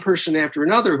discover one person after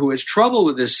another who has trouble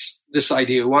with this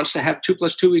idea, who wants to have 2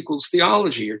 + 2 =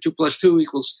 theology, or 2 + 2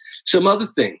 = some other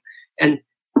thing, and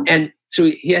so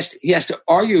he has to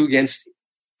argue against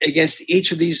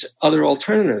each of these other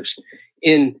alternatives.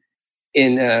 In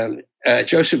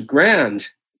Joseph Grand,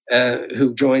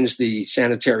 who joins the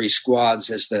sanitary squads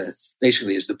as the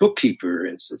bookkeeper,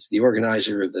 it's the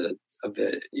organizer of the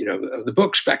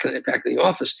books back in the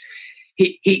office.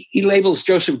 He labels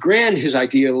Joseph Grand his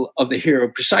ideal of the hero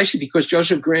precisely because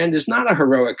Joseph Grand is not a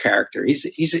heroic character. He's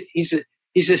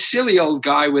a silly old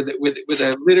guy with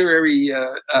a literary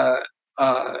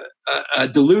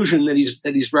delusion that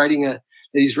he's writing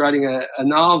a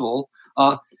novel,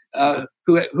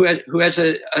 who has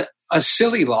a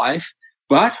silly life,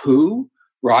 but who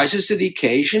rises to the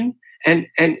occasion and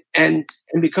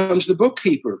becomes the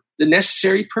bookkeeper, the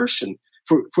necessary person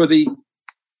for the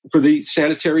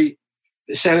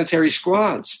sanitary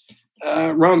squads.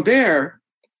 Rambert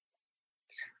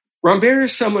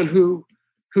is someone who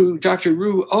Dr.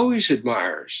 Roux always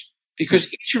admires,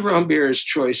 because each of Rambert's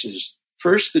choices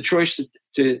first, the choice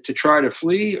to try to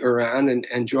flee Iran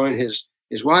and join his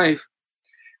wife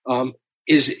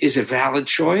is a valid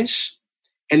choice.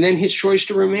 And then his choice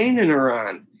to remain in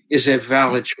Iran is a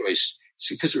valid choice.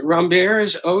 Because Rambert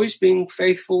is always being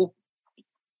faithful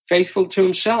to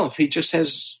himself. He just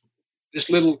has this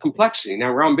little complexity.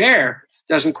 Now, Rambert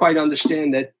doesn't quite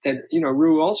understand that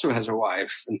Roux also has a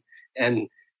wife. And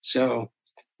so,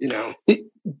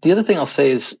 The other thing I'll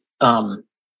say is, I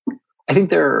think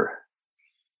there's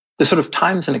sort of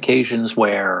times and occasions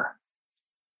where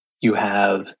you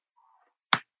have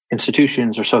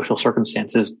institutions or social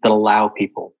circumstances that allow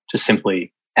people to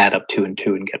simply add up 2 and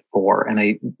 2 and get 4.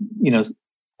 And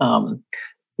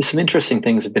some interesting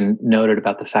things have been noted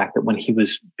about the fact that when he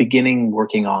was beginning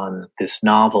working on this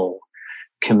novel,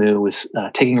 Camus was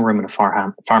taking a room in a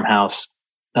farmhouse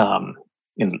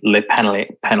in Les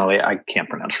Panelaires, I can't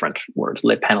pronounce French words,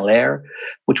 Les Panelaires,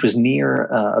 which was near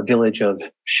a village of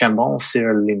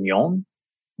Chambon-sur-Lignon,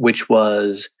 which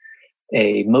was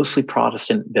a mostly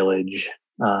Protestant village,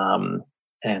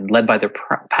 and led by their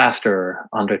pastor,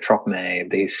 André Trocmé.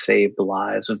 They saved the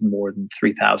lives of more than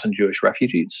 3,000 Jewish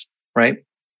refugees, right?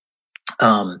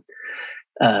 When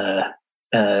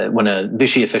a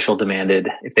Vichy official demanded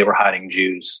if they were hiding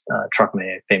Jews,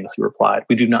 Trocmé famously replied,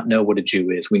 "We do not know what a Jew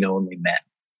is. We know only men."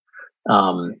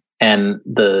 And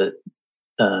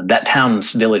that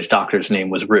town's village doctor's name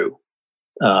was Roux,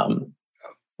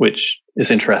 which is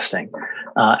interesting.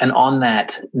 And on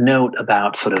that note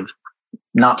about sort of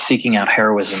not seeking out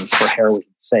heroism for heroism's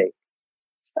sake,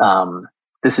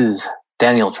 this is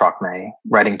Daniel Trocmé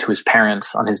writing to his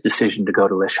parents on his decision to go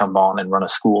to Les Chambon and run a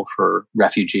school for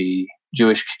refugee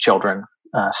Jewish children,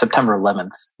 September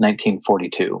 11th,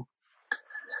 1942.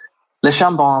 Les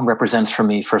Chambon represents for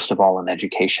me, first of all, an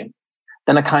education,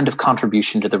 then a kind of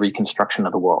contribution to the reconstruction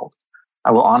of the world.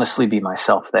 I will honestly be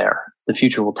myself there. The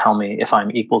future will tell me if I'm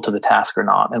equal to the task or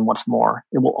not, and what's more,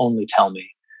 it will only tell me,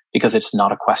 because it's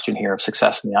not a question here of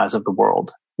success in the eyes of the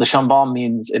world. Le Chambon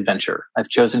means adventure. I've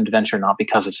chosen adventure not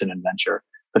because it's an adventure,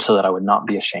 but so that I would not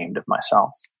be ashamed of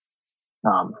myself.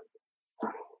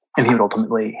 And he would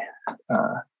ultimately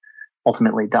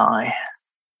die.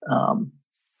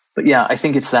 But yeah, I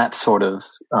think it's that sort of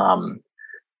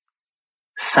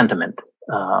sentiment.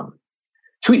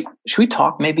 Should we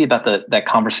talk maybe about that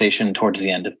conversation towards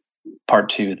the end of part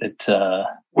 2 that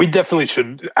we definitely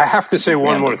should. I have to say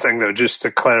one more thing though, just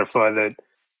to clarify that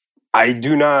I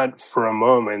do not for a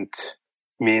moment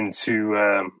mean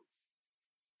to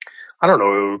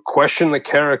question the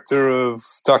character of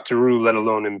Dr. Roux, let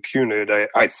alone impugn it.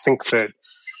 I think that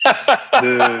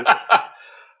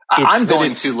I'm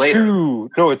going to later.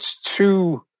 It's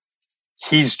too.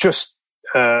 He's just.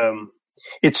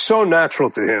 It's so natural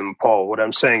to him, Paul. What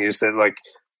I'm saying is that, like,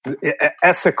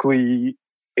 ethically,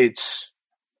 it's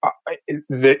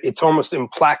almost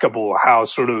implacable how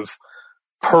sort of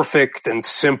perfect and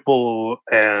simple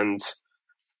and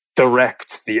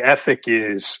direct the ethic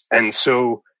is. And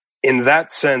so in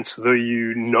that sense, though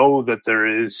you know that there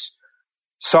is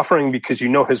suffering because you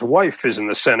know his wife is in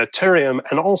the sanitarium,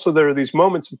 and also there are these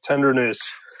moments of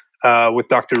tenderness with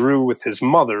Dr. Roux, with his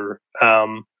mother,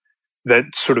 that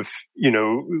sort of,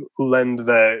 lend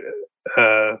that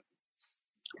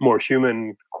more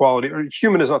human quality, or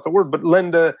human is not the word, but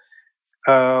lend a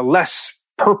less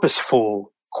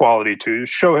purposeful quality to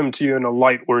show him to you in a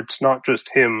light where it's not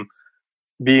just him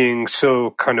being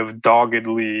so kind of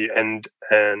doggedly and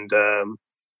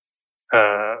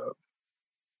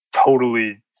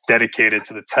totally dedicated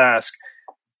to the task.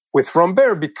 With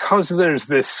Rambert, because there's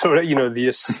this sort of, the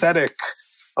aesthetic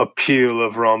appeal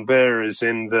of Rambert is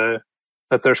in that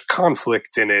there's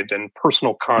conflict in it and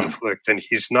personal conflict, and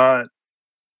he's not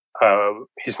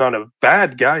a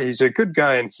bad guy, he's a good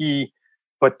guy,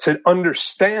 but to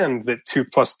understand that 2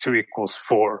 + 2 =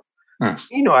 4,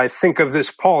 I think of this,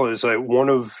 Paul, as one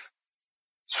of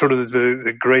sort of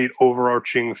the great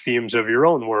overarching themes of your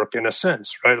own work, in a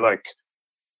sense, right? Like,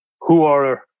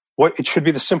 it should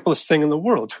be the simplest thing in the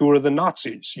world. Who are the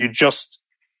Nazis?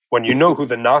 When you know who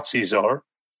the Nazis are,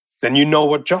 then you know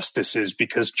what justice is,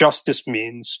 because justice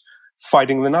means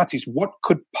fighting the Nazis. What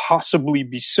could possibly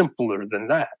be simpler than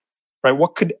that, right?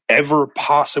 What could ever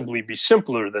possibly be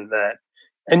simpler than that?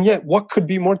 And yet, what could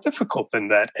be more difficult than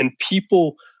that? And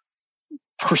people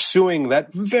pursuing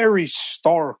that very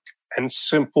stark and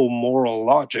simple moral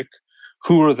logic,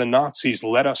 who are the Nazis,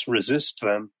 let us resist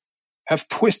them, have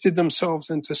twisted themselves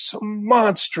into some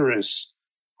monstrous,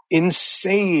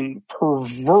 insane,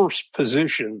 perverse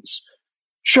positions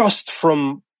just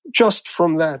from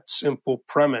that simple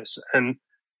premise. And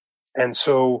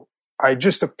so I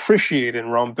just appreciate in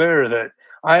Rambert that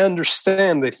I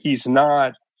understand that he's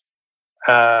not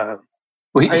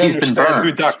He's been burned.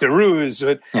 Who Dr. Roux is,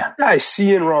 but I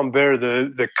see in Rambert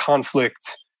the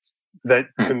conflict that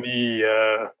to me,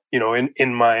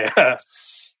 in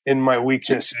my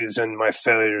weaknesses and my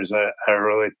failures, I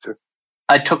relate to.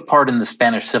 I took part in the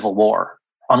Spanish Civil War.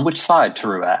 On which side?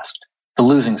 Theroux asked. The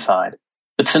losing side.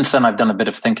 But since then, I've done a bit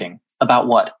of thinking. About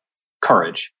what?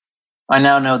 Courage. I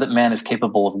now know that man is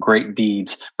capable of great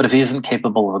deeds, but if he isn't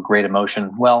capable of a great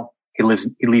emotion, well, he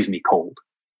leaves me cold.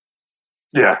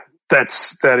 Yeah,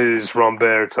 that is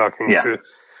Rambert talking to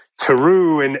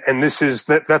Theroux, and this is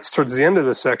that's towards the end of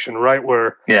the section, right,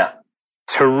 where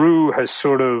Theroux has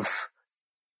sort of.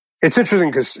 It's interesting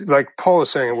because, like Paul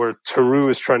is saying, where Theroux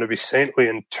is trying to be saintly,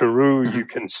 and Theroux you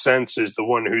can sense is the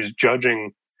one who's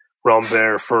judging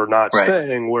Rambert for not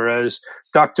staying, whereas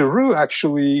Dr. Roux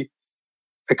actually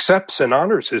accepts and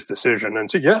honors his decision and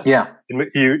says,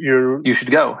 you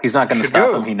should go. He's not going to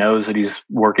stop him. He knows that he's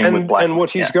working with black. And what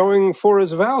he's going for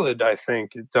is valid, I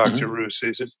think, Dr. Roux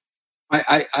sees it.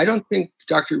 I don't think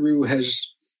Dr. Roux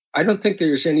I don't think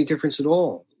there's any difference at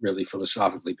all, really,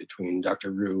 philosophically, between Dr.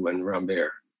 Roux and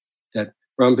Rambert. That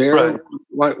Rambert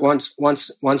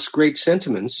wants great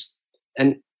sentiments,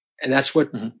 and that's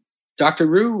what Dr.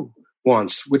 Roux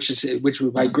wants, which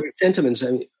by great sentiments,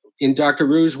 I mean, in Dr.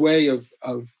 Roux's way of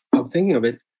thinking of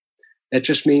it, that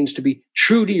just means to be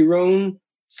true to your own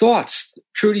thoughts,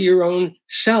 true to your own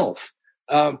self.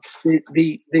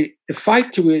 The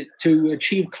fight to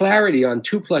achieve clarity on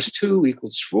 2 + 2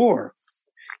 = 4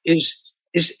 is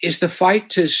the fight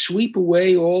to sweep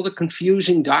away all the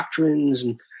confusing doctrines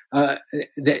and that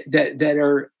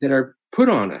are put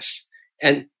on us,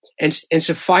 and it's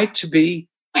a fight to be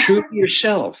true to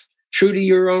yourself, true to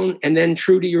your own, and then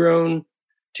true to your own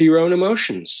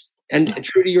emotions, and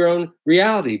true to your own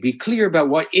reality. Be clear about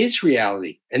what is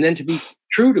reality, and then to be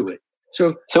true to it.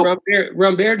 So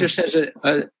Rambert just has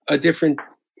a different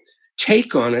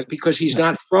take on it because he's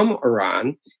not from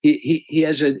Iran. He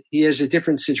has a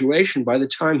different situation. By the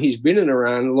time he's been in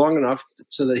Iran long enough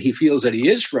so that he feels that he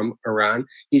is from Iran,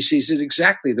 he sees it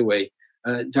exactly the way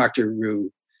Dr.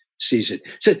 Roux sees it.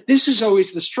 So this is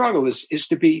always the struggle: is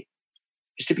to be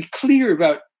clear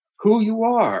about who you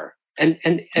are, and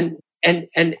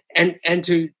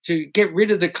to get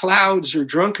rid of the clouds or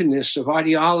drunkenness of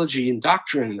ideology and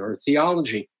doctrine or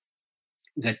theology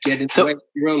that get in the way of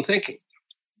your own thinking.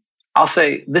 I'll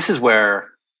say this is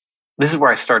where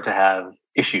I start to have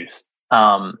issues.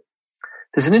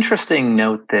 There's an interesting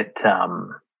note that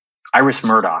Iris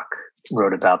Murdoch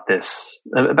wrote about this,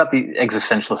 about the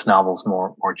existentialist novels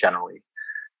more generally.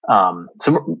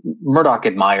 So Murdoch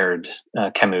admired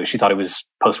Camus. She thought he was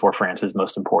post-war France's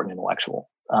most important intellectual.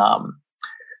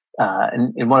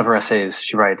 And in one of her essays,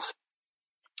 she writes,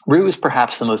 "Roux is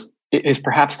perhaps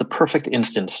the perfect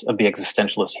instance of the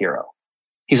existentialist hero.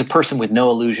 He's a person with no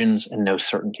illusions and no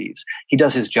certainties. He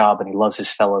does his job and he loves his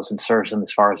fellows and serves them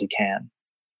as far as he can.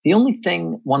 The only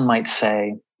thing one might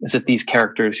say is that these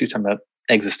characters," who's talking about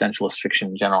existentialist fiction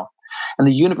in general, "and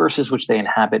the universes which they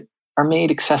inhabit are made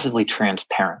excessively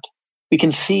transparent. We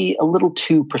can see a little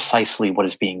too precisely what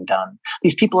is being done.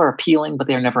 These people are appealing, but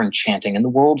they are never enchanting, and the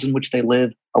worlds in which they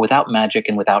live are without magic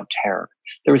and without terror.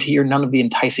 There is here none of the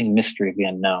enticing mystery of the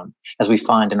unknown, as we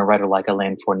find in a writer like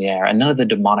Alain Fournier, and none of the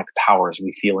demonic powers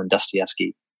we feel in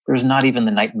Dostoevsky. There is not even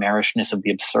the nightmarishness of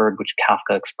the absurd which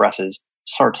Kafka expresses.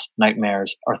 Sartre's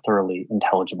nightmares are thoroughly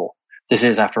intelligible. This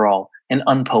is, after all, an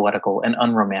unpoetical and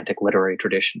unromantic literary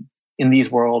tradition. In these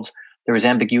worlds, there is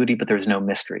ambiguity, but there is no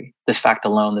mystery. This fact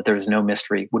alone, that there is no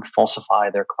mystery, would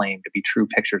falsify their claim to be true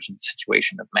pictures of the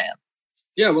situation of man."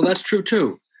 Yeah, well, that's true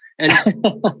too, and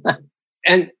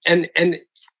that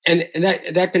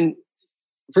can.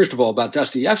 First of all, about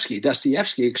Dostoevsky.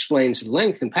 Dostoevsky explains at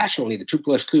length and passionately that 2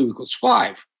 + 2 =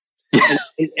 5,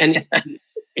 and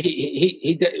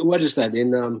he what is that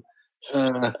in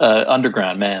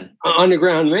Underground Man?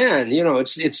 Underground Man. You know,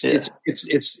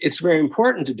 it's very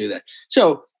important to do that.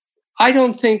 So. I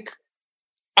don't think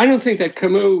that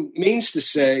Camus means to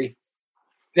say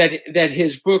that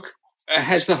his book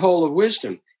has the whole of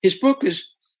wisdom. His book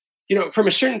is, from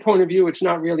a certain point of view, it's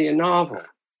not really a novel.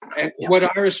 Yeah. What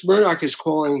Iris Murdoch is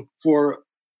calling for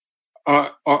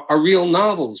are real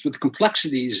novels with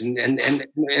complexities and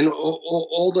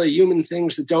all the human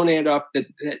things that don't add up.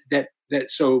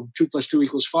 That so 2 + 2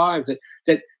 = 5.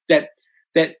 That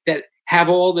have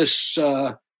all this.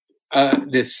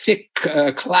 The thick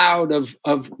cloud of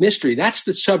mystery. That's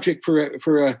the subject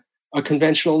for a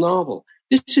conventional novel.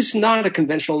 This is not a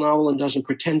conventional novel and doesn't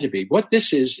pretend to be. What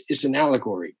this is an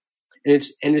allegory, and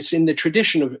it's in the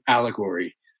tradition of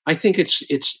allegory. I think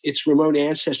its remote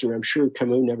ancestor. I'm sure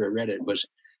Camus never read it.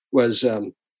 Was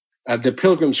The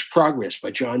Pilgrim's Progress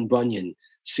by John Bunyan,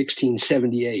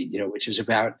 1678, which is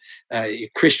about a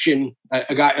Christian,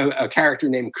 a character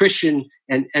named Christian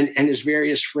and his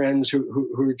various friends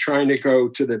who are trying to go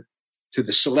to the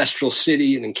celestial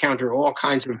city and encounter all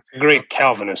kinds of great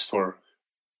Calvinist work.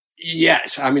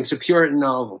 Yes, I mean it's a Puritan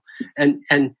novel and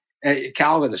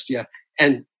Calvinist, yeah,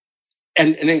 and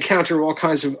encounter all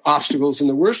kinds of obstacles, and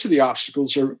the worst of the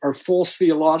obstacles are false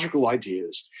theological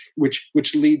ideas, which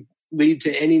lead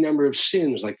to any number of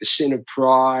sins, like the sin of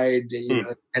pride,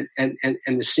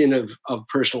 and the sin of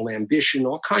personal ambition,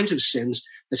 all kinds of sins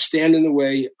that stand in the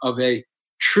way of a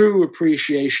true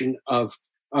appreciation of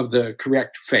the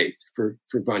correct faith for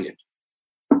Bunyan.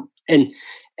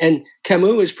 And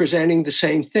Camus is presenting the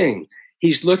same thing.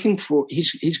 He's looking for,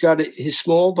 he's got his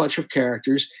small bunch of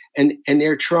characters, and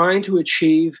they're trying to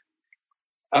achieve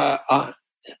a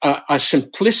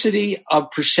simplicity of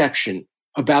perception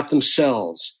about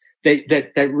themselves.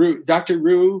 Dr.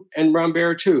 Roux and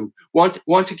Rambert too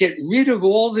want to get rid of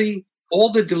all the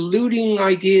deluding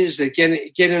ideas that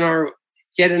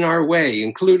get in our way,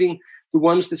 including the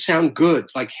ones that sound good,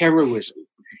 like heroism,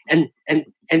 and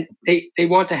they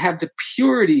want to have the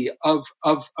purity of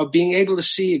being able to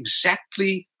see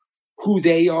exactly who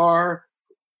they are,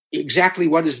 exactly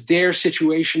what is their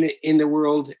situation in the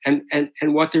world, and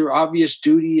what their obvious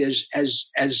duty as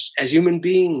human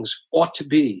beings ought to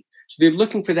be. So they're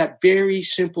looking for that very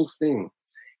simple thing,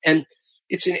 and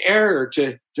it's an error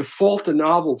to fault the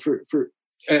novel for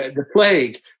the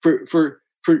Plague for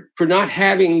not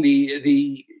having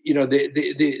the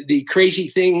crazy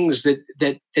things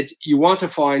that you want to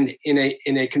find in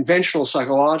a conventional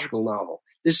psychological novel.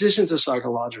 This isn't a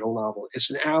psychological novel; it's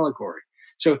an allegory.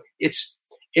 So it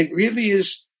really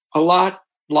is a lot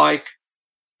like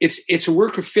it's a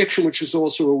work of fiction, which is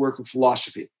also a work of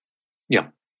philosophy. Yeah.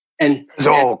 And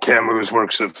all Camus'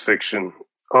 works of fiction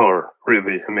are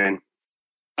really, I mean.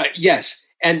 Yes.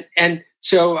 And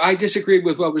so I disagree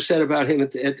with what was said about him at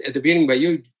the beginning by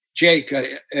you, Jake.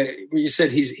 You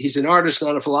said he's an artist,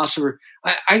 not a philosopher.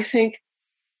 I think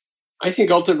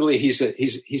ultimately he's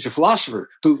a philosopher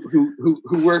who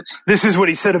works. This is what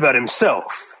he said about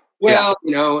himself. Well,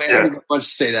 everyone wants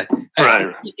to say that.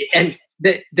 Right. And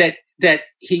that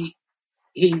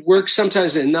he works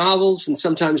sometimes in novels and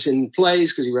sometimes in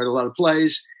plays, because he read a lot of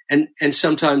plays, and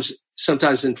sometimes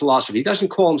in philosophy. He doesn't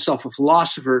call himself a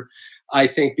philosopher, I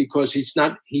think, because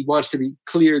he wants to be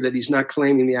clear that he's not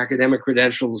claiming the academic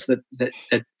credentials that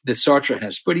Sartre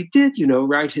has. But he did,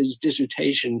 write his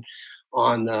dissertation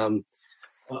on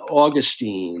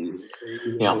Augustine.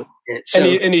 Yeah. So,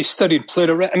 and he studied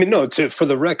Plato. I mean, no, for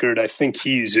the record, I think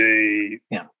he's a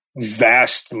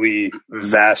vastly,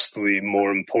 vastly more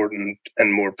important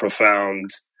and more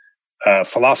profound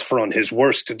philosopher on his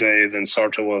worst day than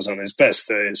Sartre was on his best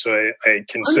day. So I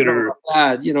consider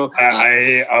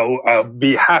that, I'll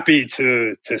be happy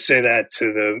to say that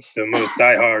to the most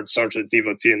diehard Sartre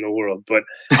devotee in the world. But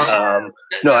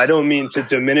no, I don't mean to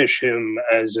diminish him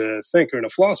as a thinker and a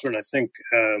philosopher. And I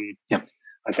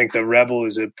think The Rebel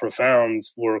is a profound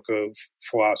work of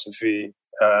philosophy.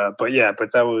 But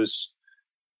that was.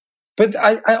 But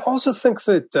I also think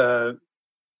that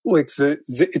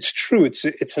it's true.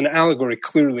 It's an allegory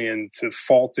clearly, and to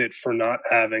fault it for not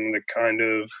having the kind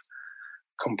of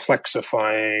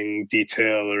complexifying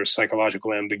detail or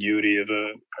psychological ambiguity of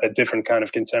a different kind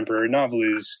of contemporary novel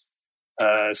is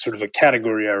sort of a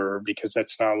category error, because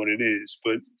that's not what it is.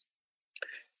 But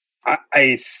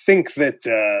I think that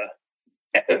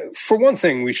for one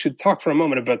thing, we should talk for a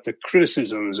moment about the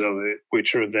criticisms of it,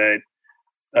 which are that.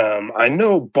 I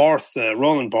know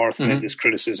Roland Barthes made this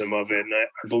criticism of it, and I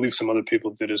believe some other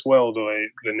people did as well, though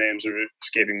the names are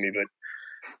escaping me. But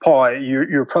Paul,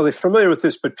 you're probably familiar with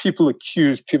this, but people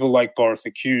like Barthes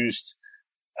accused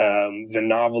the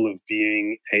novel of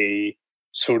being a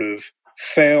sort of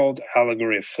failed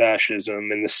allegory of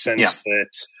fascism, in the sense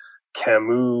that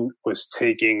Camus was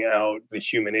taking out the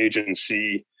human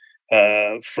agency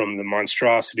from the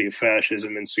monstrosity of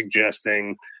fascism and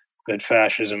suggesting that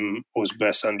fascism was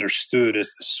best understood as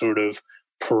the sort of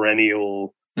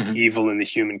perennial evil in the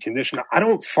human condition. I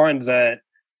don't find that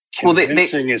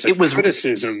convincing as a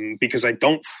criticism, because I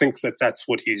don't think that that's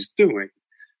what he's doing.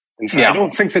 In fact, I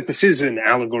don't think that this is an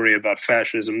allegory about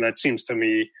fascism. That seems to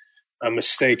me a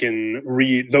mistaken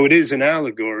read. Though it is an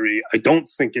allegory, I don't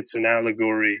think it's an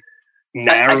allegory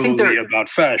narrowly about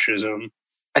fascism.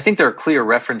 I think there are clear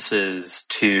references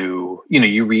to,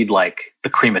 you read like the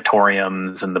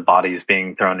crematoriums and the bodies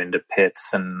being thrown into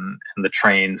pits and the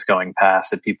trains going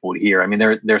past that people would hear. I mean,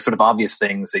 there are sort of obvious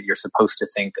things that you're supposed to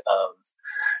think of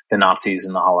the Nazis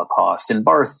and the Holocaust. And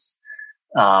Barthes,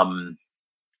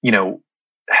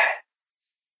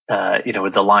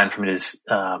 with the line from it is,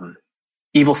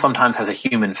 evil sometimes has a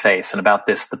human face, and about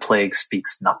this, the plague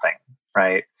speaks nothing,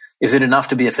 right? Is it enough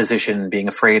to be a physician being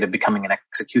afraid of becoming an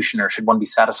executioner? Should one be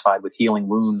satisfied with healing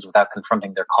wounds without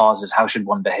confronting their causes? How should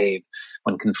one behave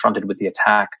when confronted with the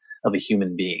attack of a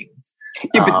human being?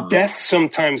 Yeah, but death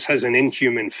sometimes has an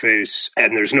inhuman face,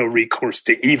 and there's no recourse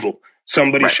to evil.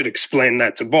 Somebody should explain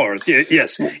that to Barth.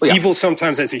 Yes, evil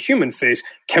sometimes has a human face.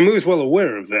 Camus is well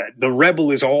aware of that. The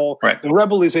Rebel is The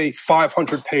Rebel is a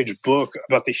 500-page book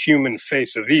about the human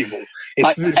face of evil.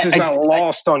 This is not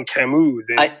lost on Camus.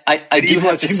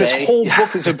 This whole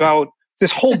book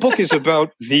is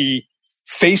about the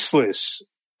faceless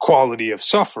quality of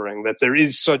suffering. That there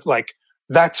is such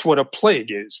that's what a plague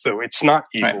is, though it's not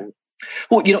evil. Right.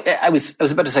 Well, I was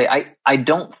about to say I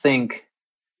don't think.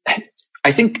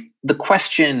 I think the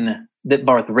question that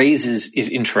Barth raises is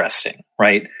interesting,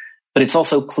 right? But it's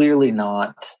also clearly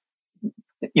not,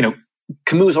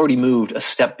 Camus has already moved a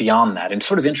step beyond that. And it's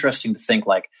sort of interesting to think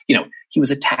he was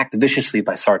attacked viciously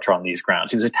by Sartre on these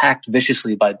grounds. He was attacked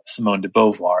viciously by Simone de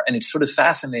Beauvoir. And it's sort of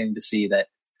fascinating to see that,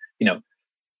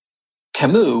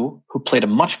 Camus, who played a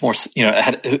much more,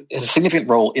 had a significant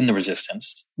role in the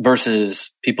resistance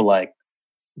versus people like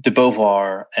de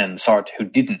Beauvoir and Sartre who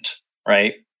didn't,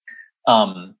 right?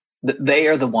 They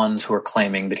are the ones who are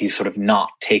claiming that he's sort of not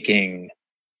taking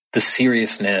the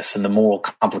seriousness and the moral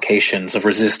complications of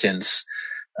resistance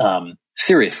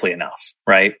seriously enough,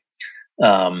 right?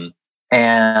 I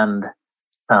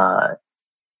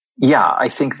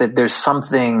think that there's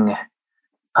something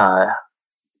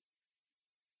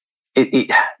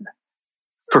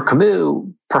for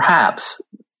Camus, perhaps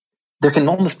there can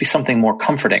almost be something more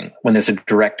comforting when there's a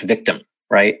direct victim,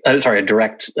 right?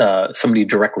 Somebody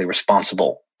directly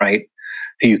responsible, right?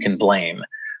 Who you can blame.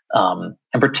 And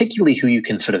particularly who you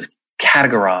can sort of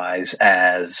categorize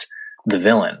as the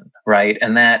villain, right?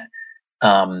 And that,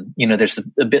 there's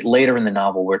a bit later in the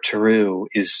novel where Theroux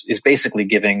is basically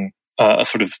giving a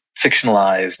sort of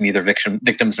fictionalized neither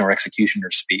victims nor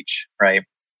executioners speech, right?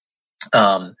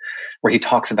 Where he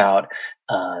talks about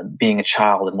being a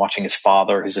child and watching his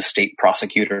father, who's a state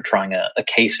prosecutor, trying a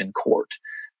case in court.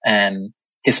 And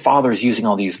his father is using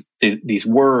all these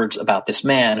words about this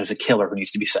man who's a killer who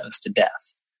needs to be sentenced to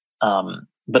death.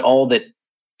 But all that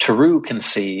Theroux can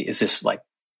see is this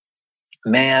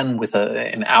man with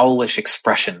an owlish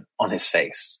expression on his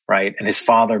face, right? And his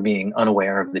father being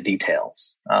unaware of the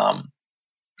details. And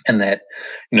that,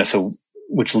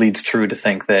 which leads Theroux to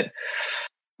think that,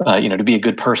 to be a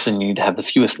good person, you need to have the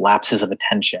fewest lapses of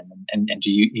attention, and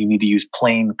you need to use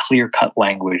plain, clear-cut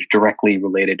language directly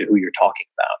related to who you're talking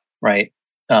about, right?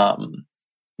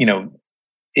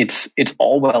 It's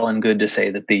all well and good to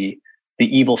say that the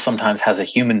evil sometimes has a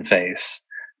human face,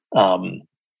 and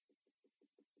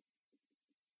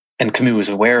Camus is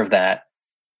aware of that,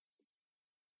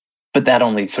 but that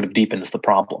only sort of deepens the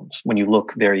problems when you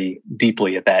look very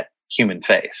deeply at that human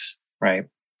face, right?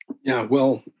 Yeah,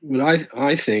 well, what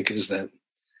I think is that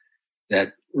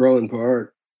Roland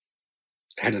Barthes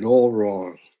had it all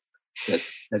wrong. That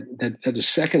a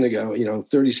second ago,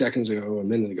 30 seconds ago, a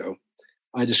minute ago,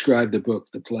 I described the book,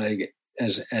 The Plague,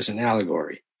 as an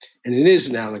allegory. And it is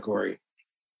an allegory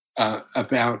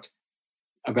about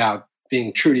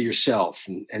being true to yourself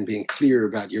and being clear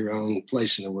about your own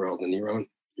place in the world and your own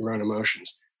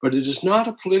emotions. But it is not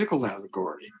a political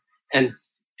allegory. And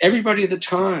everybody at the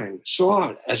time saw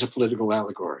it as a political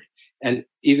allegory, and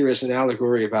either as an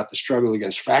allegory about the struggle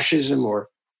against fascism or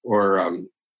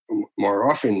more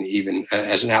often even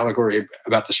as an allegory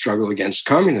about the struggle against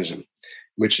communism,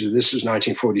 which this was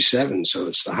 1947, so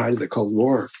it's the height of the Cold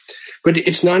War. But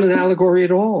it's not an allegory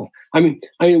at all. I mean,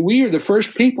 we are the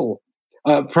first people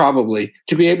probably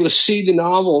to be able to see the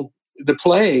novel The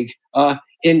Plague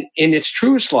in its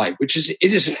truest light, which is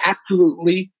it is an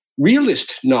absolutely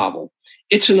realist novel.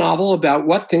 It's a novel about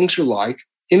what things are like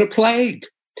in a plague,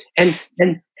 and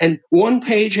one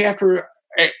page after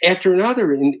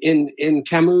another in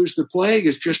Camus' The Plague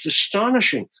is just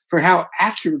astonishing for how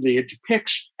accurately it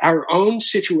depicts our own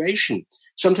situation.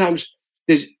 Sometimes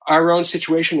there's our own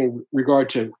situation in regard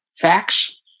to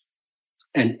facts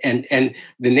and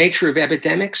the nature of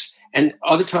epidemics, and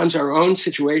other times our own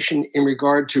situation in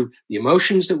regard to the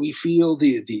emotions that we feel,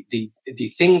 the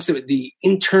things that the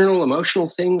internal emotional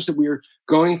things that we are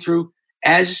going through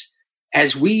as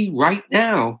we right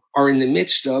now are in the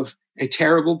midst of a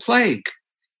terrible plague.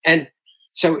 And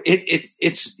so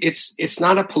it's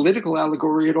not a political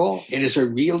allegory at all. It is a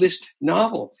realist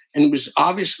novel. And it was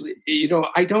obviously,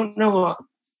 I don't know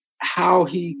how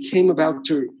he came about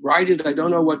to write it. I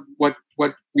don't know what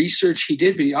research he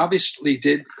did, but he obviously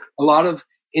did a lot of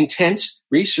intense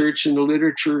research in the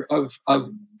literature of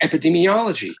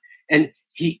epidemiology. And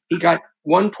he got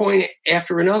one point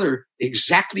after another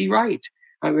exactly right.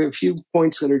 I mean, a few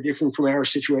points that are different from our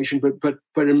situation, but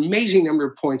an amazing number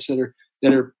of points that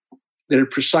are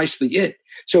precisely it.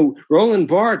 So Roland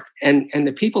Barthes and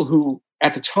the people who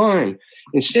at the time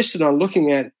insisted on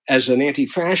looking at as an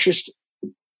anti-fascist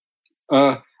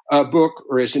book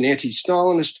or as an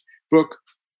anti-Stalinist book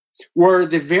were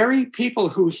the very people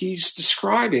who he's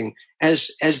describing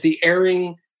as the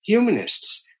erring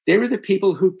humanists. They were the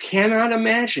people who cannot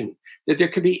imagine that there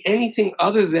could be anything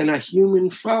other than a human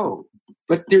foe.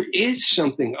 But there is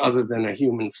something other than a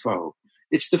human foe.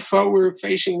 It's the foe we're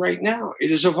facing right now. It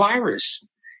is a virus,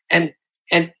 and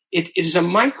it is a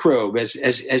microbe, as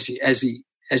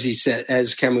he said,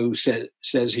 as Camus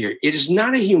says here. It is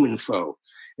not a human foe.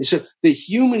 And so the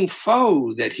human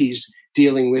foe that he's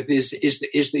dealing with is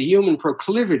the human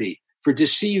proclivity for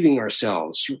deceiving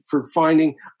ourselves, for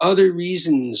finding other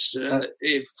reasons,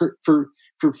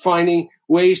 for finding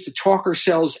ways to talk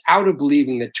ourselves out of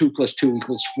believing that 2 + 2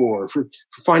 = 4, for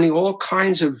finding all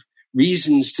kinds of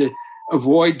reasons to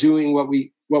avoid doing what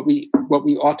we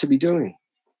ought to be doing.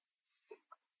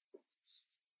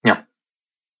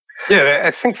 Yeah,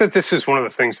 I think that this is one of the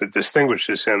things that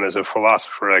distinguishes him as a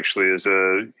philosopher, actually, as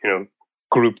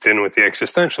grouped in with the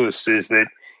existentialists, is that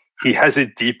he has a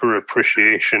deeper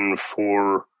appreciation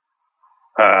for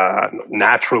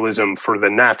naturalism, for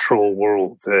the natural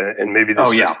world, and maybe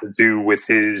this has to do with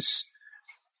his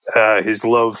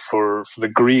love for the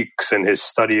Greeks and his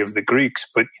study of the Greeks.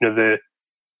 But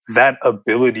that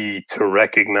ability to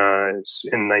recognize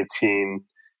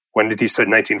when did he start?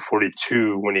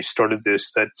 1942, when he started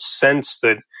this, that sense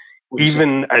that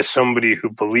even as somebody who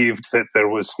believed that there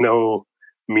was no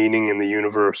meaning in the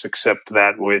universe except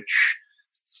that which,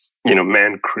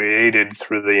 man created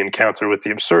through the encounter with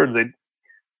the absurd,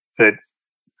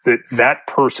 that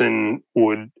person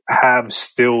would have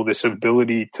still this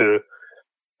ability to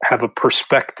have a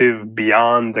perspective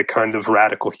beyond the kind of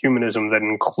radical humanism that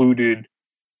included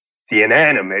the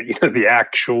inanimate, the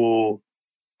actual.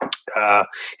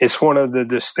 It's one of the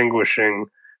distinguishing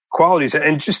qualities.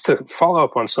 And just to follow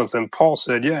up on something Paul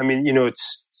said,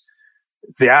 it's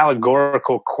the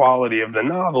allegorical quality of the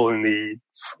novel in the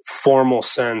formal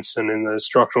sense and in the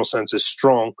structural sense is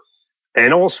strong.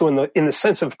 And also in the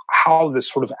sense of how the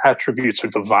sort of attributes are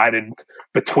divided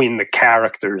between the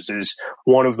characters is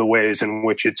one of the ways in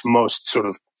which it's most sort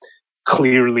of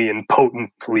clearly and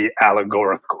potently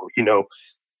allegorical.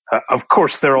 Of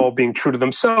course, they're all being true to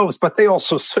themselves, but they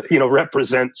also,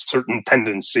 represent certain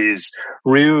tendencies.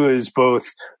 Ryu,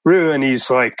 and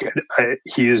he's like,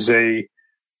 he is a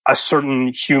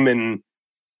certain human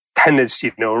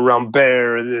tendency,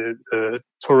 Rambert, the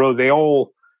Thoreau,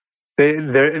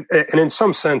 they're, and in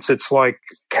some sense, it's like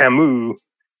Camus,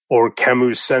 or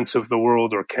Camus' sense of the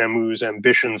world, or Camus'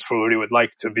 ambitions for what he would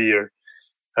like to be, or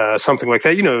something like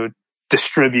that,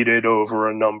 distributed over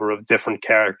a number of different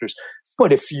characters.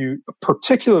 But if you,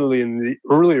 particularly in the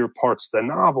earlier parts of the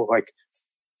novel, like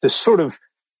the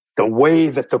way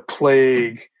that the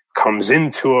plague comes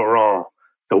into Iran,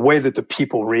 the way that the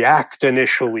people react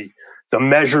initially, the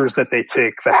measures that they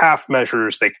take, the half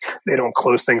measures, they don't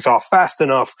close things off fast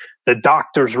enough. The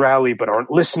doctors rally but aren't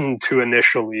listened to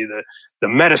initially. The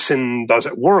medicine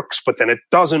works, but then it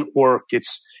doesn't work.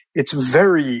 It's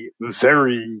very,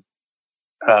 very,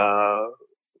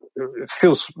 it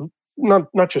feels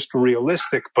not just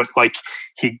realistic, but like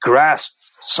he grasped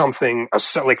something,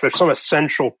 like there's some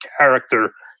essential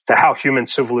character to how human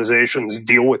civilizations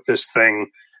deal with this thing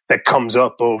that comes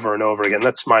up over and over again.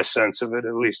 That's my sense of it,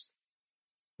 at least.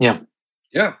 Yeah.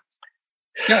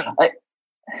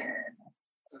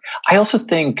 I also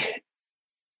think,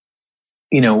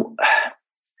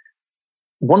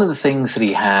 one of the things that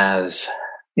he has,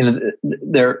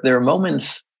 there are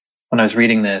moments when I was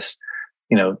reading this,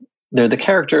 they're the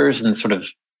characters and sort of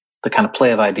the kind of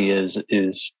play of ideas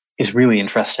is really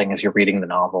interesting as you're reading the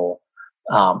novel.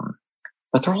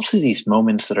 But there are also these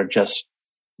moments that are just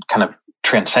kind of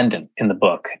transcendent in the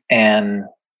book. And,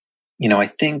 I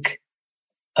think,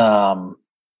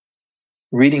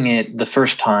 reading it the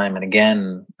first time and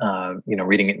again,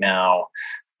 reading it now,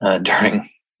 during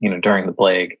the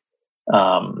plague,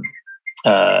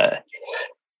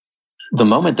 the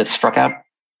moment that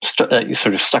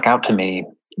sort of stuck out to me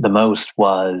the most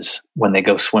was when they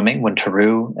go swimming, when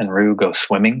Theroux and Rue go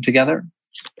swimming together.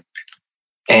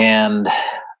 And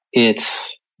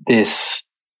it's this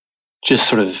just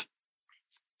sort of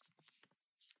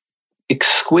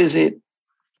exquisite,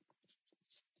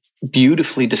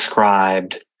 beautifully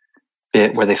described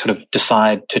bit where they sort of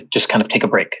decide to just kind of take a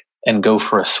break and go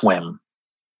for a swim.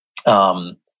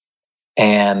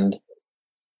 And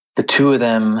the two of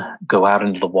them go out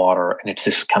into the water, and it's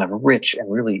this kind of rich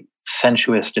and really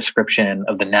sensuous description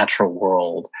of the natural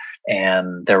world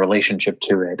and their relationship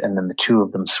to it. And then the two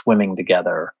of them swimming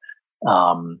together,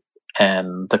 and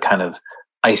the kind of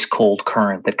ice cold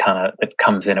current that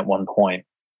comes in at one point.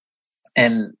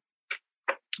 And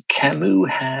Camus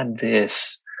had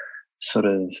this sort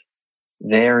of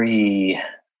very,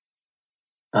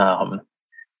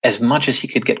 as much as he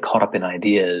could get caught up in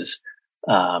ideas,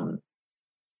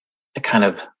 a kind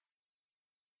of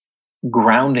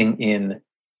grounding in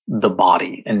the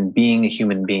body and being a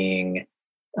human being,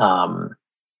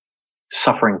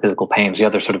 suffering physical pains. The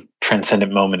other sort of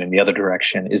transcendent moment in the other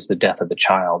direction is the death of the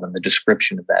child and the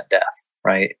description of that death,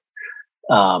 right?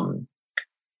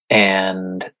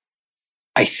 And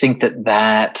I think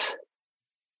that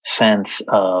sense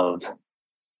of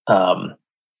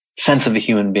a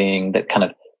human being that kind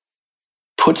of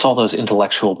puts all those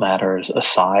intellectual matters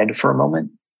aside for a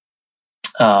moment,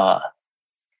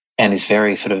 and is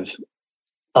very sort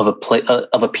of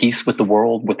a piece with the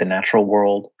world, with the natural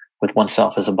world, with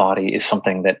oneself as a body, is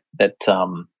something that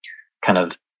kind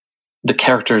of the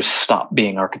characters stop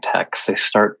being architects. They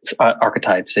start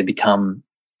archetypes. They become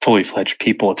fully fledged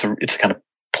people. It's a kind of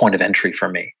point of entry for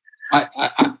me.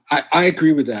 I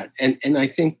agree with that, and I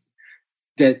think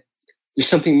that there's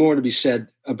something more to be said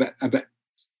about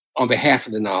on behalf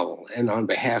of the novel and on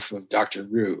behalf of Dr.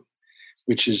 Roux,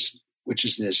 which is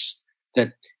this,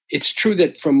 that it's true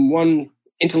that from one,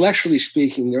 intellectually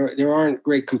speaking, there aren't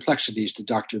great complexities to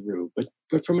Dr. Roux,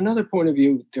 but from another point of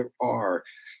view, there are.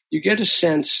 You get a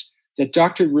sense that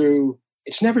Dr. Roux,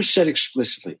 it's never said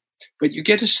explicitly, but you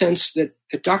get a sense that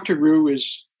Dr. Roux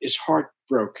is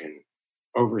heartbroken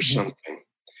over something.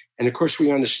 And of course,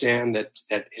 we understand that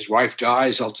his wife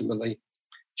dies ultimately.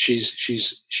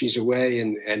 She's away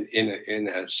in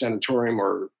a sanatorium,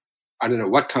 or I don't know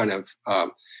what kind of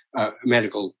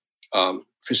medical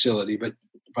facility, but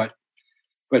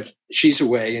she's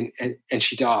away and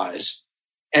she dies,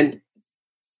 and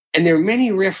there are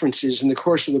many references in the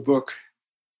course of the book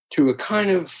to a kind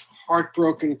of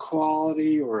heartbroken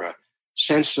quality or a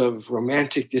sense of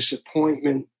romantic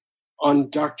disappointment on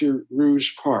Dr.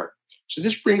 Roux's part. So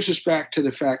this brings us back to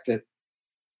the fact that,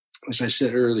 as I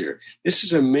said earlier, this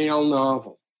is a male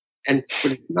novel,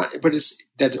 but it's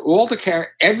that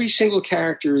every single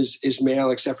character is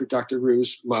male except for Dr.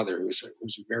 Roux's mother, who's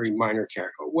a very minor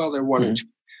character. Well, there are one or two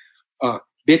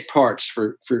bit parts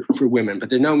for women, but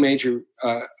there are no major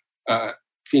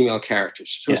female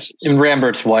characters. So and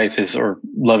Rambert's wife or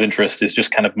love interest is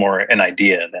just kind of more an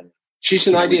idea than she's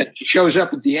an idea. She shows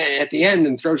up at the end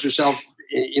and throws herself,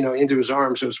 into his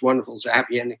arms. So it's wonderful. It's a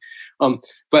happy ending.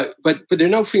 But there are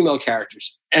no female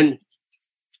characters, and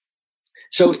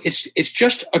so it's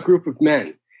just a group of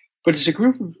men. But it's a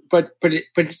group of, but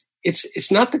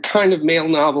it's not the kind of male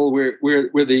novel where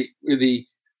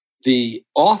the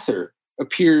author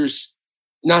appears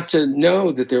not to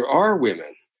know that there are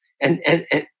women, and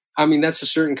I mean that's a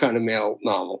certain kind of male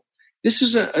novel. This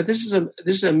is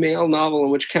a male novel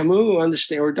in which Camus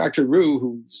understands, or Dr. Roux,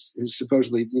 who's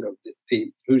supposedly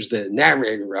who's the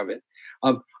narrator of it,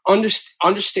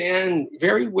 understand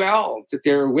very well that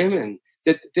there are women,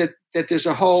 that there's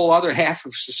a whole other half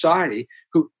of society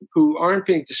who aren't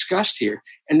being discussed here,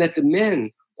 and that the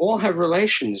men all have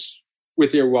relations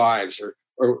with their wives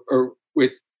or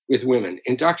with women.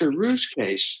 In Dr. Roux's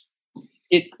case,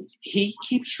 he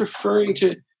keeps referring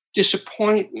to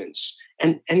disappointments.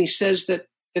 And he says that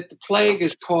the plague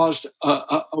has caused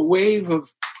a wave of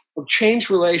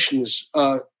changed relations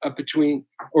between,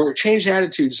 or changed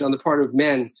attitudes on the part of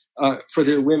men for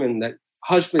their women, that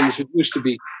husbands who used to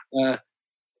be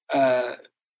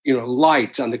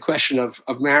light on the question of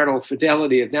marital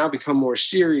fidelity have now become more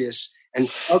serious, and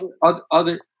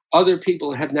other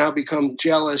people have now become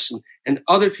jealous, and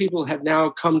other people have now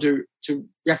come to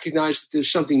recognize that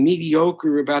there's something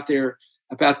mediocre about their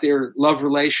love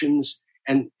relations,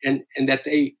 and that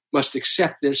they must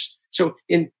accept this. So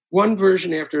in one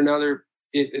version after another,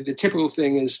 the typical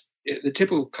thing is, the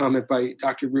typical comment by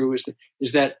Dr. Roux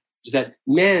is that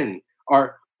men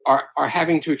are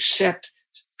having to accept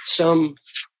some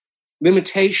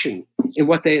limitation in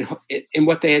what they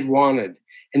had wanted,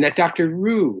 and that Dr.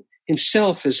 Roux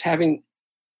himself is having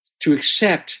to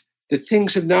accept that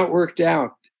things have not worked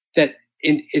out, that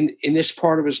in this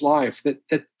part of his life,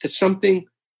 that something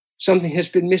has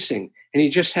been missing, and he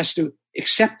just has to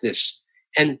accept this.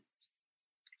 And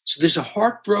so there's a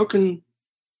heartbroken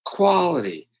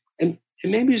quality, and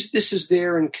maybe this is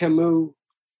there in Camus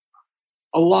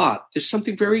a lot. There's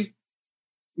something very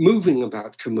moving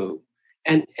about Camus,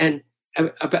 and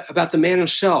about the man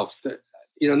himself.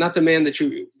 Not the man that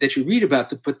you read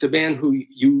about, but the man who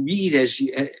you read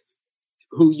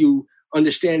who you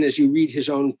understand as you read his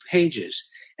own pages,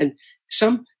 and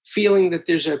some feeling that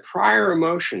there's a prior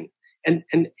emotion, and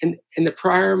the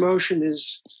prior emotion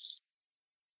is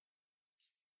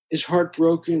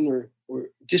heartbroken or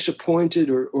disappointed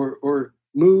or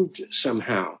moved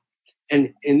somehow.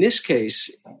 And in this case,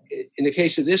 in the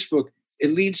case of this book,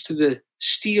 it leads to the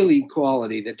steely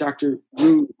quality that Dr.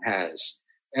 Roux has,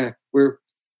 where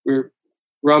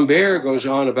Rambert goes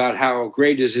on about how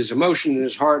great is his emotion and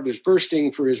his heart is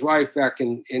bursting for his wife back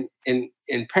in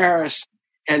Paris.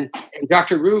 And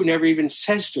Dr. Roux never even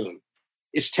says to him.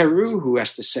 It's Theroux who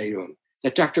has to say to him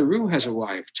that Dr. Roux has a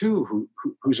wife too,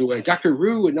 who's away. Dr.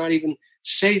 Roux would not even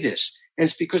say this. And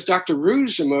it's because Dr.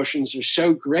 Roux's emotions are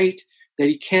so great that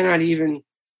he cannot even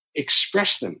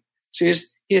express them. So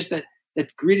he has that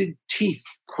gritted teeth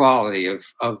quality of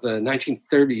the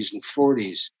 1930s and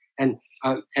 40s. And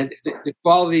the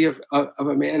quality of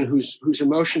a man whose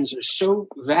emotions are so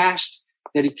vast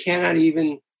that he cannot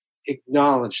even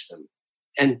acknowledge them.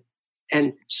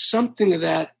 And something of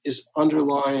that is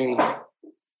underlying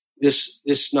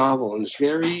this novel, and it's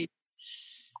very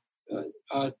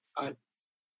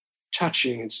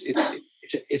touching.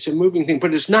 It's a moving thing,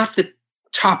 but it's not the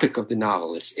topic of the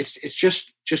novel. It's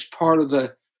just part of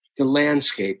the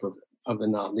landscape of the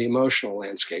novel, the emotional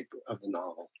landscape of the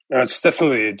novel.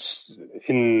 It's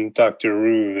in Dr.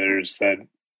 Roux. There's that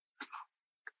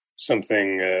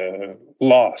something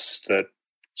lost, that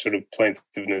sort of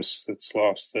plaintiveness that's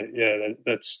lost.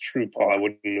 That's true, Paul. I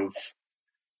wouldn't have.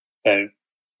 That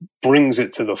brings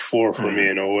it to the fore for me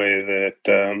in a way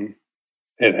that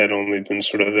it had only been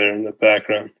sort of there in the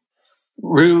background.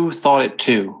 Roux thought it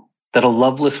too, that a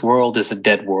loveless world is a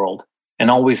dead world, and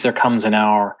always there comes an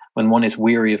hour when one is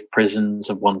weary of prisons,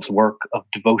 of one's work, of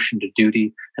devotion to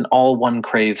duty, and all one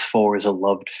craves for is a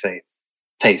loved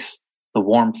face, the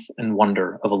warmth and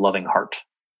wonder of a loving heart.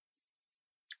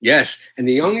 Yes, and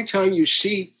the only time you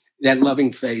see that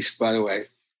loving face, by the way,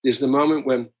 is the moment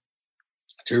when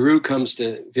Theroux comes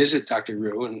to visit Dr.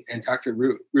 Roux, and Dr.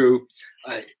 Roux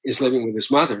is living with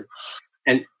his mother.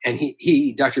 And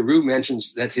Dr. Roux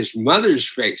mentions that his mother's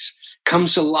face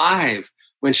comes alive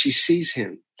when she sees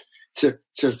him. So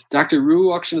Dr. Roux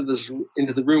walks into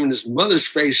the room, and his mother's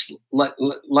face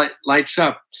lights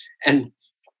up, and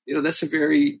that's a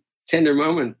very tender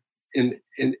moment in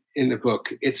the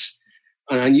book. It's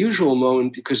an unusual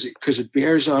moment because it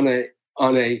bears on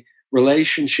a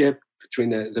relationship between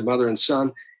the mother and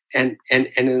son, and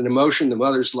an emotion, the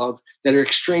mother's love, that are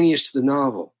extraneous to the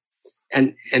novel,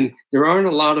 and there aren't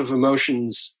a lot of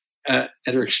emotions that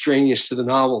are extraneous to the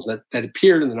novel that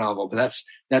appeared in the novel, but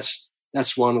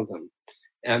that's one of them.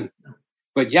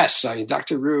 But yes, I mean,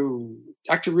 Dr.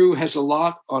 Roux has a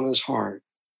lot on his heart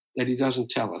that he doesn't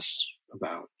tell us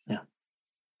about. Yeah.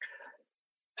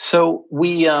 So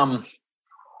we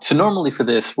so normally for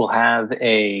this we'll have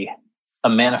a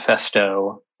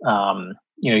manifesto,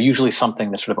 usually something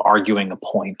that's sort of arguing a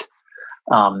point,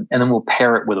 and then we'll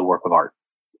pair it with a work of art.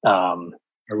 Are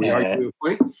we arguing a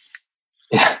point?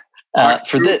 Yeah.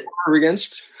 For this, are we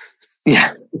against? Yeah.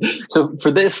 So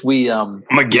for this, I'm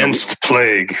against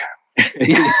plague.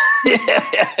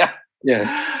 Yeah.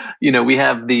 We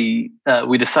have we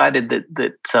decided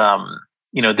that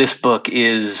this book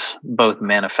is both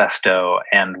manifesto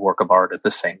and work of art at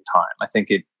the same time. I think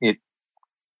it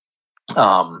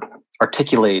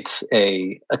articulates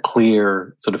a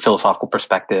clear sort of philosophical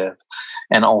perspective,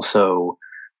 and also,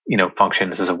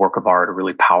 functions as a work of art, a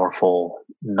really powerful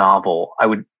novel. I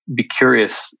would be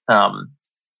curious,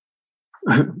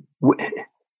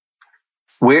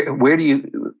 where do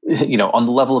you, on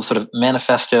the level of sort of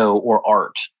manifesto or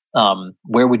art,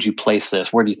 where would you place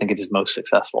this? Where do you think it is most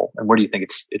successful, and where do you think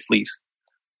it's least?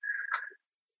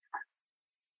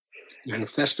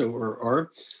 Manifesto or art?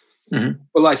 Mm-hmm.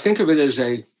 Well, I think of it as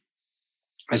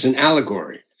an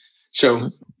allegory.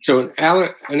 So an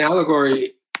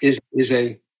allegory is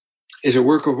a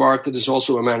work of art that is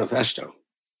also a manifesto,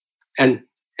 and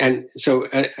so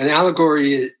an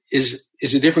allegory is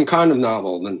a different kind of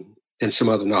novel than some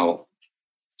other novel.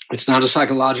 It's not a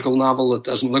psychological novel. It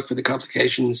doesn't look for the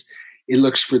complications. It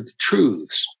looks for the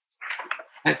truths.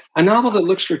 A novel that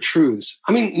looks for truths.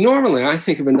 I mean, normally I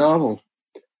think of a novel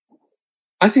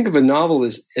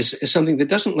as something that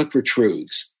doesn't look for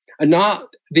truths.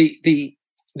 The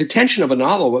tension of a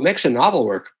novel, what makes a novel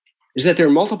work, is that there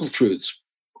are multiple truths.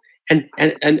 And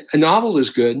a novel is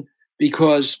good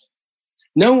because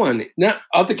none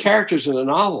of the characters in a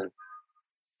novel,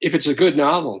 if it's a good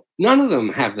novel, none of them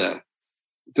have the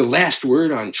last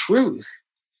word on truth.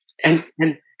 And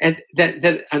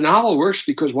that a novel works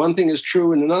because one thing is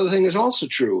true and another thing is also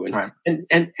true, and Right.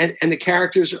 and the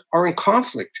characters are in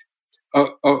conflict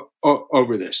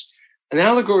over this. An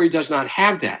allegory does not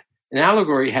have that. An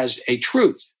allegory has a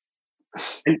truth,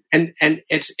 and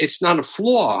it's not a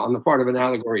flaw on the part of an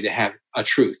allegory to have a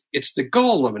truth. It's the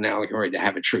goal of an allegory to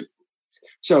have a truth.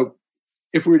 So,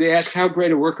 if we were to ask how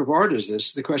great a work of art is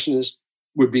this, the question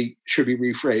should be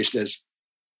rephrased as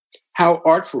how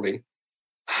artfully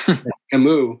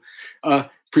Camus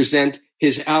present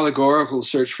his allegorical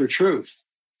search for truth.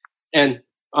 And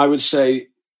I would say,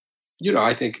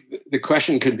 I think the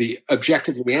question could be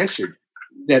objectively answered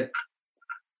that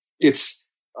it's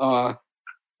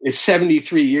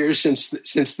 73 years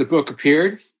since the book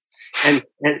appeared, and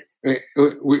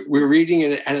we're reading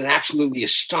it at an absolutely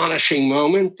astonishing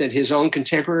moment that his own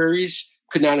contemporaries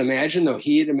could not imagine, though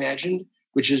he had imagined,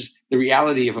 which is the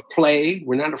reality of a plague.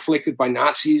 We're not afflicted by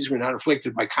Nazis. We're not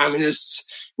afflicted by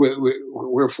communists.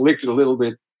 We're afflicted a little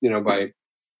bit, by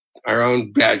our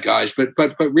own bad guys. But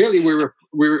really,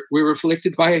 we're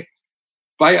afflicted by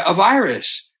a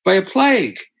virus, by a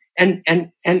plague. And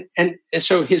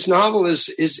so his novel is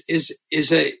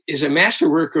a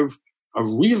masterwork of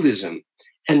realism,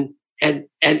 and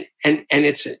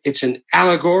it's an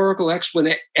allegorical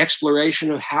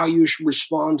exploration of how you should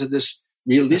respond to this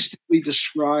realistically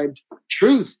described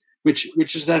truth,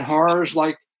 which is that horrors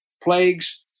like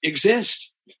plagues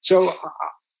exist. So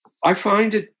I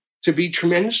find it to be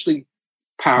tremendously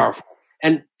powerful,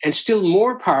 and still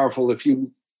more powerful if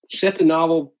you set the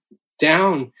novel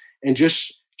down and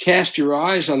just cast your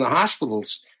eyes on the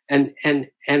hospitals and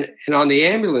on the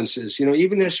ambulances.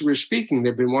 Even as we're speaking,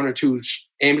 there have been one or two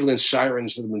ambulance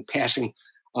sirens that have been passing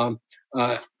my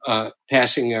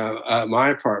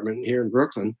apartment here in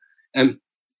Brooklyn. And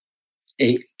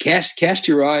cast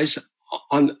your eyes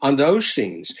on those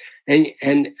scenes,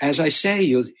 and as I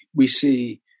say, we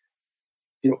see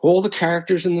all the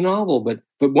characters in the novel, but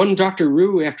one Dr.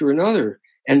 Roux after another,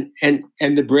 and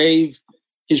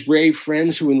his brave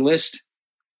friends who enlist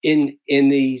in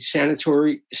the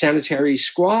sanitary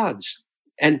squads,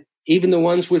 and even the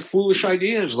ones with foolish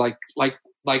ideas, like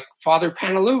Father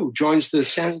Panalou joins the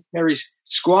sanitary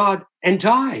squad and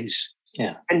dies.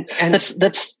 Yeah, and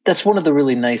that's one of the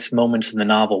really nice moments in the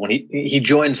novel when he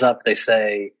joins up. They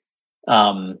say,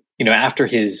 after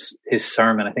his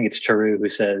sermon, I think it's Theroux who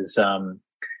says,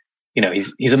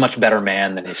 he's a much better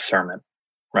man than his sermon,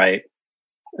 right?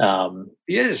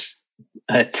 He is.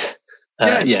 Yeah.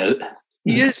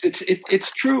 He is.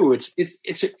 It's true.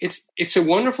 It's a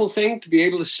wonderful thing to be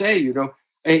able to say.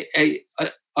 A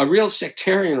real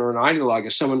sectarian or an ideologue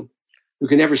is someone who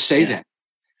can never say that.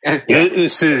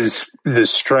 This is the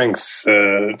strength,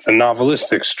 the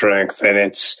novelistic strength, and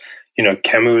it's,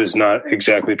 Camus is not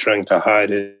exactly trying to hide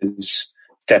his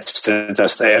debts to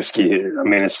Dostoevsky here. I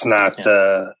mean, it's not,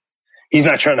 he's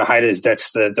not trying to hide his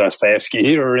debts to Dostoevsky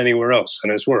here or anywhere else in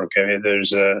his work. I mean,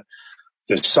 there's the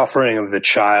suffering of the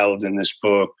child in this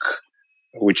book,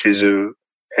 which is a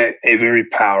very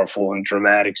powerful and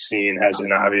dramatic scene, has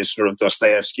an obvious sort of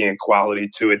Dostoevskian quality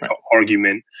to it. The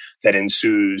argument that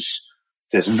ensues,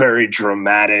 this very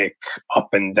dramatic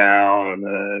up and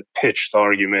down pitched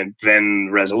argument, then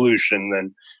resolution,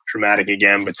 then dramatic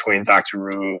again between Dr.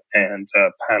 Roux and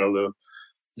Panalou,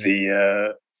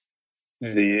 the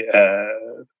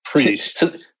priest.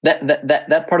 So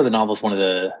that part of the novel is one of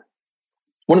the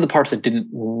parts that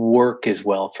didn't work as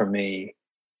well for me.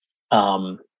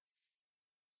 I'll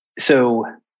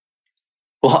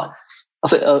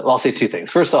say two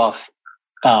things. First off,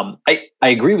 I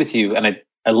agree with you, and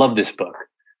I love this book.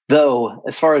 Though,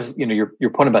 as far as your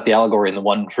point about the allegory and the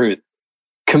one truth,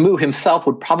 Camus himself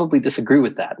would probably disagree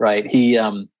with that, right? He,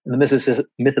 in the Myth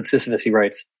of Sisyphus, he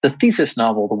writes, "The thesis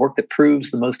novel, the work that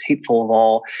proves the most hateful of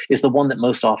all, is the one that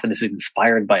most often is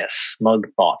inspired by a smug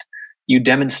thought. You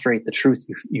demonstrate the truth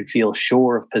you feel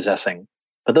sure of possessing.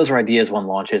 But those are ideas one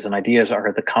launches, and ideas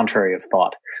are the contrary of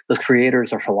thought. Those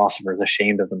creators are philosophers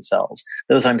ashamed of themselves.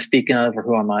 Those I'm speaking of, or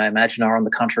who I imagine are, on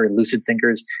the contrary, lucid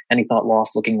thinkers, any thought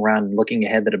lost, looking around and looking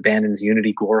ahead that abandons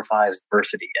unity, glorifies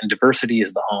diversity. And diversity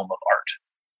is the home of art."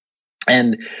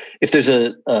 And if there's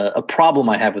a problem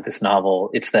I have with this novel,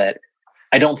 it's that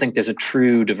I don't think there's a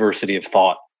true diversity of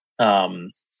thought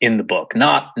in the book,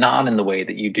 not in the way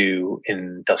that you do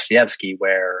in Dostoevsky,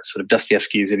 where sort of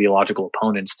Dostoevsky's ideological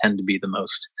opponents tend to be the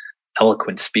most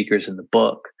eloquent speakers in the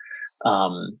book.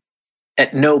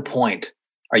 At no point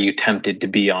are you tempted to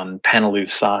be on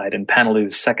Panelou's side. And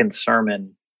Panelou's second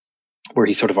sermon, where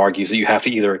he sort of argues that you have to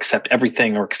either accept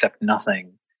everything or accept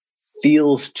nothing,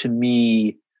 feels to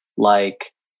me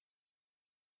like,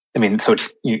 so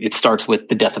it starts with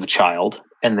the death of a child,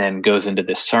 and then goes into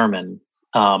this sermon,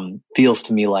 feels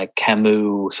to me like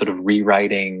Camus sort of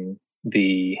rewriting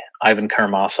the Ivan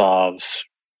Karamazov's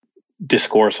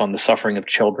discourse on the suffering of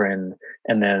children,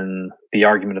 and then the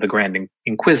argument of the Grand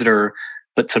Inquisitor,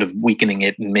 but sort of weakening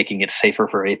it and making it safer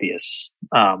for atheists.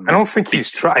 I don't think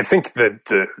he's trying. I think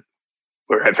that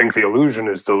I think the allusion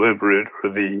is deliberate, or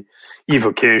the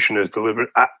evocation is deliberate.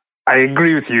 I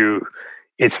agree with you.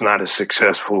 It's not as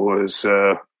successful as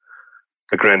the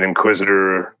Grand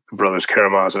Inquisitor, the Brothers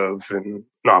Karamazov, in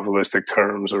novelistic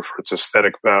terms, or for its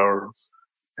aesthetic power,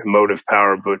 emotive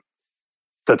power. But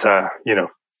that's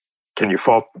can you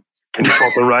fault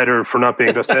the writer for not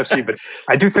being Dostoevsky? But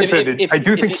I do think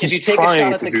he's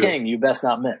trying to do. King, you best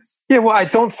not miss. Yeah, well, I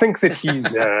don't think that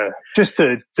he's just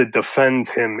to defend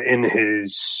him in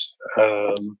his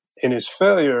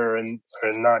failure and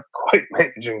not quite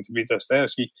managing to be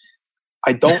Dostoevsky.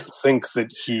 I don't think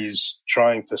that he's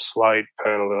trying to slight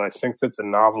Panelu. I think that the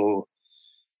novel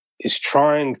is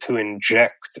trying to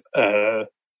inject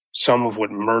some of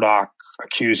what Murdoch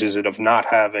accuses it of not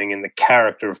having in the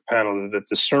character of Panelu, that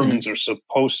the sermons are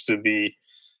supposed to be,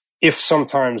 if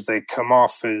sometimes they come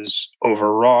off as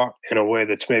overwrought in a way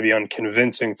that's maybe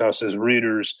unconvincing to us as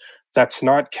readers, that's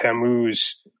not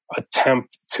Camus'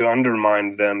 attempt to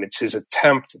undermine them. It's his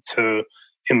attempt to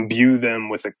imbue them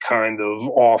with a kind of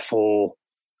awful,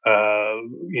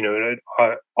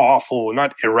 awful,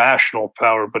 not irrational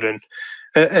power, but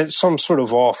some sort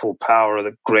of awful power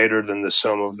that greater than the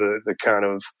sum of the kind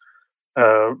of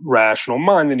rational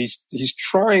mind. And he's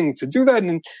trying to do that.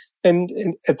 And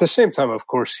at the same time, of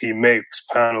course, he makes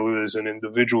Panelu as an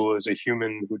individual, as a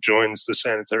human who joins the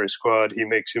sanitary squad. He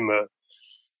makes him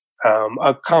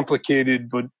a complicated,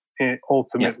 but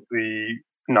ultimately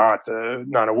not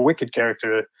a wicked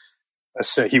character.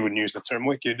 He wouldn't use the term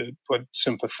wicked, but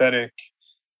sympathetic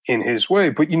in his way.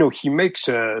 But, he makes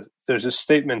there's a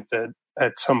statement that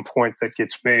at some point that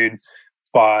gets made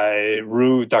by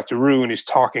Dr. Roux, and he's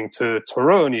talking to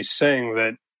Thoreau, and he's saying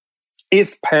that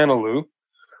if Panelu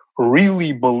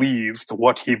really believed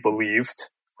what he believed,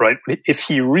 right? If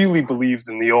he really believed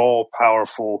in the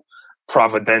all-powerful,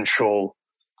 providential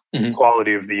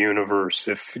quality of the universe,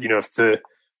 if the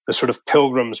sort of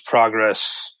Pilgrim's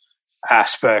Progress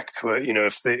aspect,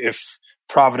 if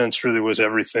providence really was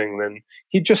everything, then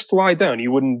he'd just lie down. He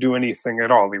wouldn't do anything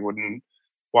at all. He wouldn't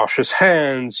wash his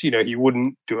hands. He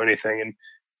wouldn't do anything. And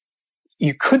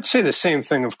you could say the same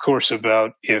thing, of course,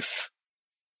 about if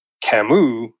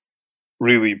Camus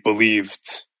really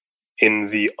believed in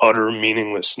the utter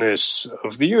meaninglessness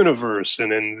of the universe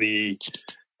and in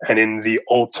the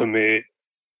ultimate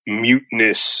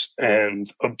muteness and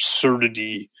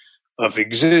absurdity of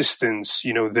existence.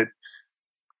 That,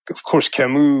 of course,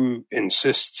 Camus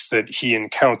insists that he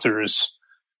encounters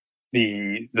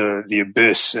the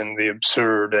abyss and the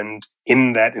absurd, and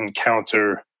in that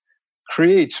encounter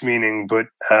creates meaning. But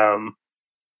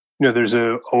there's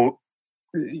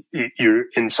you're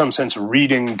in some sense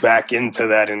reading back into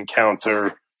that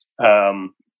encounter a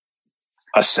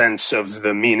sense of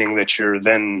the meaning that you're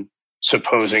then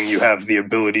supposing you have the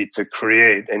ability to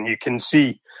create, and you can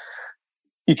see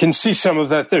some of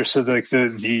that there. So like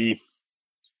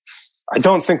I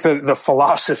don't think that the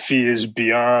philosophy is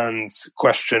beyond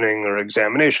questioning or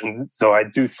examination, though I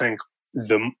do think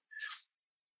the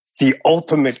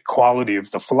ultimate quality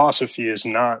of the philosophy is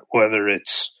not whether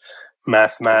it's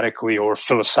mathematically or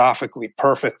philosophically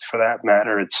perfect, for that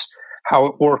matter. It's how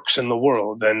it works in the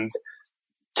world. And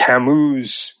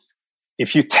Camus,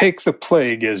 if you take the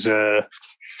plague as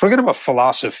forget about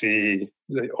philosophy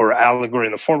or allegory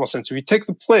in the formal sense, if you take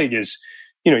the plague as,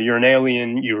 you're an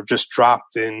alien, you were just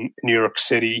dropped in New York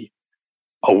City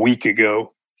a week ago,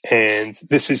 and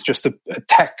this is just a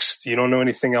text. You don't know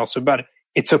anything else about it.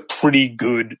 It's a pretty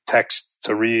good text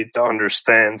to read to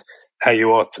understand how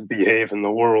you ought to behave in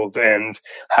the world and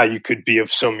how you could be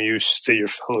of some use to your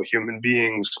fellow human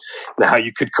beings, and how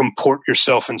you could comport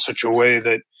yourself in such a way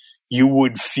that you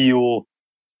would feel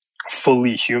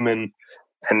fully human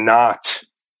and not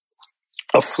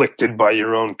afflicted by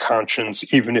your own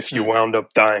conscience, even if you wound up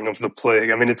dying of the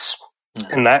plague. I mean, it's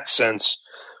in that sense,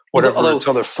 whatever its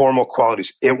other formal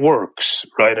qualities, it works,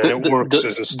 right? And it works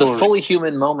as a story. The fully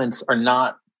human moments are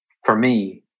not, for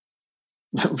me,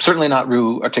 certainly not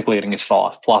Roux articulating his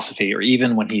philosophy, or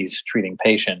even when he's treating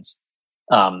patients.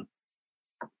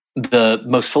 The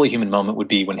most fully human moment would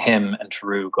be when him and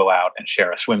Theroux go out and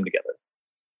share a swim together.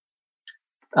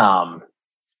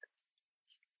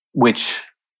 Which,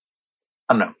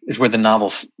 I don't know, is where the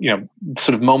novel's,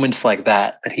 sort of moments like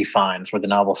that he finds, where the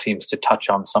novel seems to touch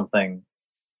on something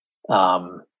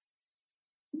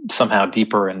somehow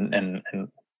deeper and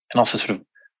also sort of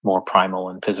more primal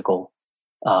and physical,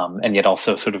 and yet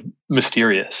also sort of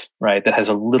mysterious, right? That has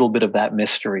a little bit of that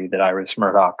mystery that Iris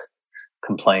Murdoch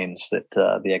complains that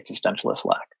the existentialists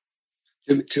lack.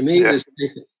 To me,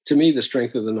 the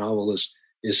strength of the novel is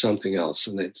something else,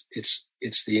 and it's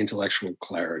the intellectual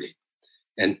clarity.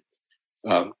 And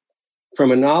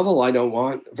from a novel, I don't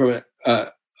want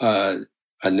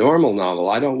a normal novel.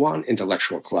 I don't want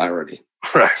intellectual clarity.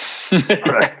 Right.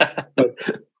 Right.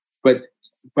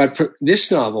 But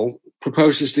this novel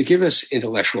proposes to give us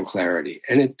intellectual clarity,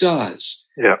 and it does.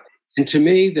 Yeah. And to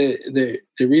me, the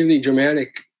really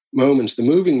dramatic moments, the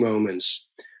moving moments,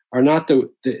 are not the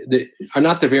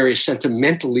very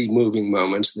sentimentally moving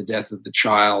moments, the death of the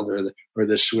child or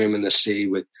the swim in the sea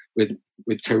with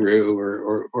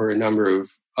Theroux or a number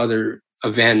of other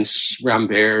events,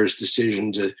 Rambert's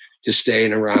decision to stay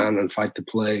in Iran and fight the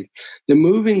plague. The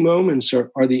moving moments are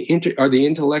the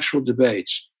intellectual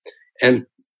debates, and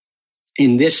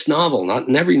in this novel, not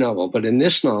in every novel, but in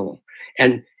this novel,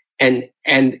 and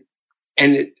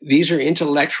these are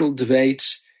intellectual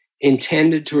debates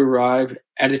intended to arrive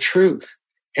at a truth,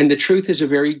 and the truth is a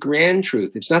very grand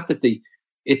truth. It's not that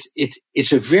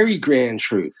it's a very grand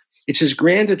truth. It's as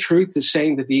grand a truth as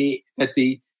saying that the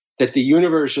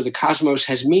universe or the cosmos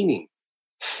has meaning.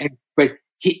 But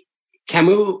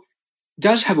Camus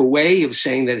does have a way of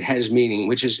saying that it has meaning,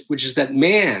 which is that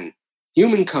man,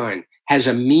 humankind, has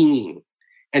a meaning,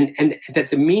 and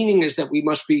that the meaning is that we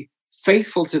must be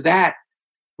faithful to that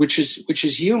which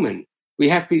is human. We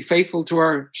have to be faithful to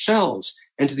ourselves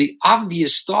and to the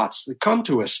obvious thoughts that come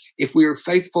to us if we are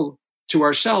faithful to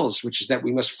ourselves, which is that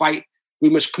we must fight, we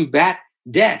must combat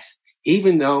death,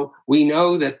 even though we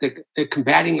know that the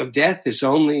combating of death is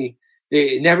only,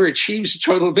 it never achieves a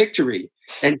total victory,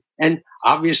 and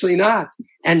obviously not.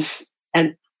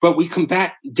 But we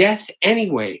combat death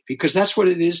anyway, because that's what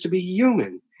it is to be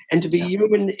human. And to be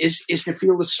human is to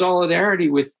feel the solidarity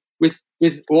with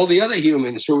all the other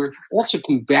humans who are also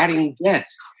combating death.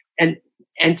 And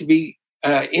to be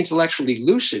intellectually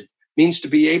lucid means to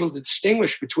be able to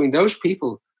distinguish between those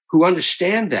people who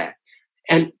understand that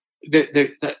and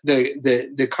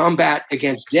the combat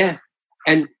against death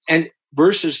and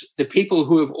versus the people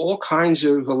who have all kinds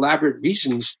of elaborate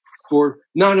reasons for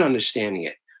not understanding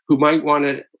it,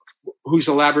 whose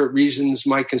elaborate reasons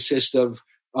might consist of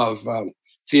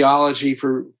theology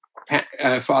for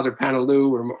Father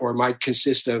Paneloux, or might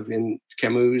consist of, in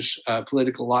Camus'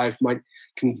 political life, might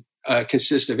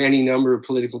consist of any number of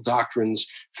political doctrines: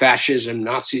 fascism,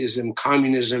 Nazism,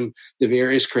 communism, the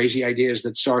various crazy ideas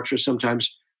that Sartre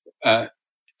sometimes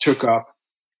took up,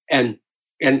 and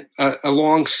a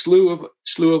long slew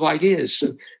of ideas.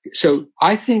 So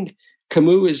I think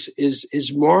Camus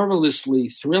is marvelously,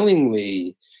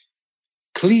 thrillingly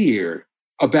clear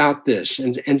about this,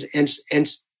 and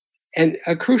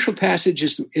a crucial passage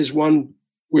is one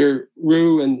where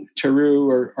Roux and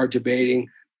Theroux are debating.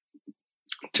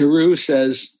 Theroux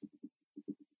says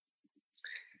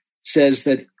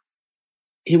that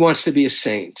he wants to be a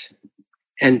saint,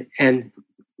 and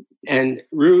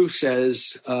Roux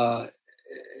says,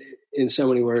 in so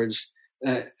many words,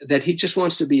 that he just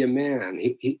wants to be a man.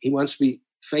 He wants to be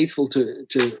faithful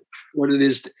to what it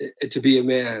is to be a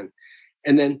man,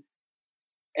 and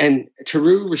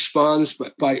Theroux responds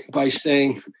by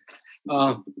saying,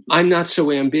 "I'm not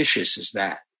so ambitious as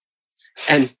that,"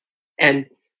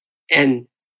 and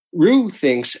Roux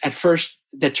thinks at first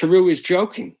that Theroux is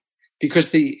joking, because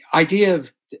the idea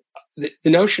of the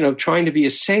notion of trying to be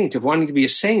a saint, of wanting to be a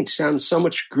saint, sounds so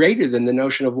much greater than the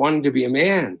notion of wanting to be a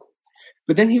man.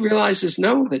 But then he realizes,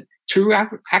 no, that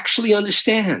Theroux actually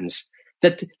understands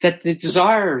that the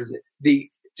desire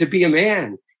to be a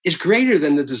man is greater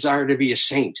than the desire to be a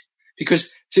saint,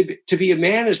 because to be a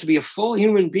man is to be a full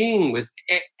human being with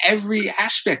every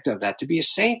aspect of that. To be a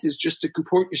saint is just to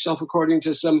comport yourself according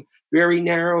to some very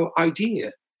narrow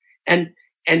idea, and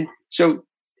so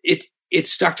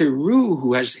it's Dr. Roux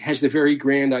who has the very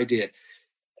grand idea.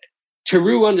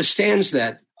 Theroux understands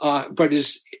that, but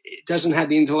doesn't have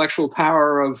the intellectual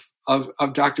power of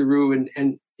Dr. Roux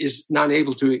and is not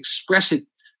able to express it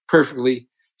perfectly.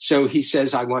 So he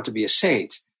says, "I want to be a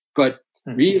saint." But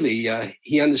really,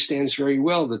 he understands very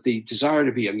well that the desire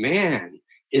to be a man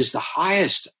is the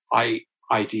highest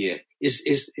idea, is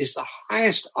the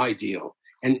highest ideal,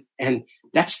 and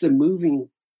that's the moving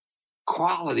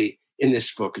quality in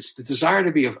this book. It's the desire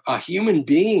to be a human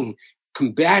being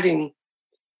combating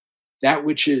that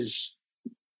which is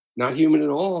not human at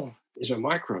all, is a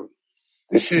microbe.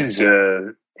 This is,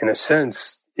 in a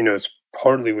sense, it's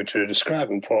partly what you're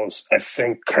describing, Paul. I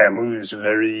think Camus'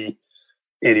 very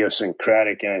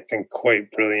idiosyncratic and I think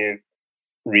quite brilliant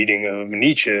reading of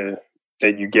Nietzsche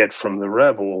that you get from the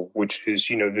Rebel, which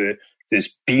is,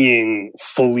 this being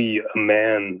fully a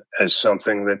man as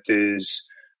something that is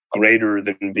greater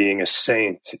than being a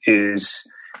saint, is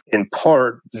in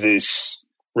part this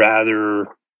rather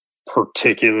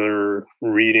particular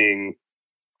reading.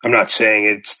 I'm not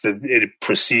saying it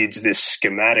precedes this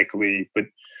schematically, but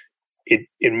it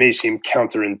may seem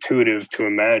counterintuitive to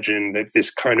imagine that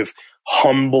this kind of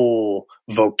humble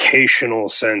vocational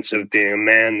sense of being a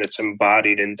man that's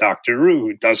embodied in Dr. Ru,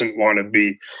 who doesn't want to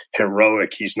be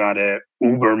heroic. He's not a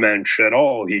Ubermensch at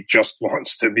all. He just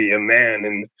wants to be a man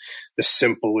in the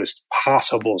simplest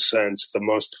possible sense, the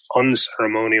most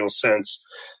unceremonial sense.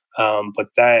 But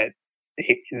that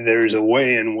there's a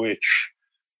way in which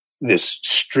this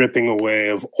stripping away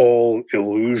of all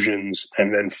illusions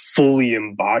and then fully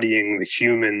embodying the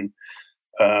human,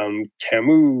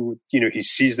 Camus, he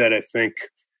sees that, I think,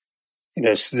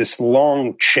 this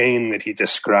long chain that he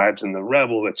describes in The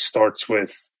Rebel that starts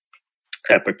with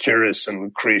Epicurus and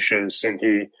Lucretius, and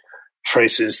he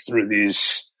traces through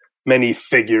these many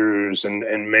figures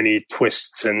and many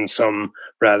twists and some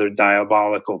rather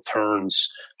diabolical turns,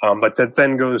 but that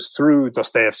then goes through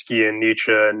Dostoevsky and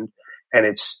Nietzsche, and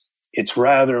it's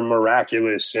rather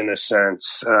miraculous in a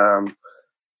sense.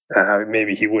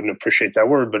 Maybe he wouldn't appreciate that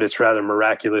word, but it's rather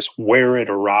miraculous where it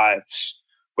arrives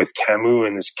with Camus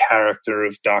and this character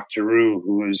of Dr. Ru,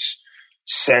 whose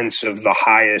sense of the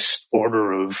highest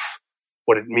order of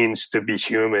what it means to be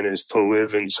human is to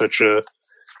live in such a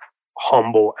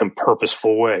humble and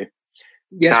purposeful way.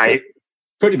 Yes.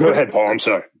 Go ahead, Paul. I'm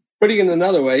sorry. Putting it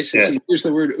another way, since you used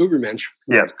the word Ubermensch,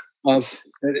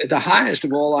 the highest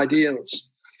of all ideals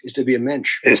is to be a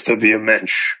mensch. Is to be a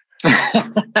mensch.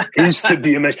 Is to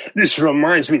be a mensch. This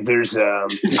reminds me, there's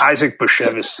Isaac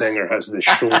Bashevis Singer has this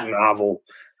short novel.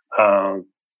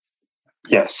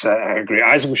 Yes, I agree.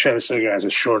 Isaac Bashevis Singer has a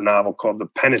short novel called The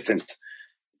Penitent,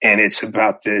 and it's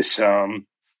about this.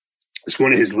 It's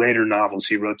one of his later novels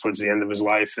he wrote towards the end of his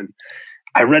life, and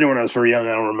I read it when I was very young.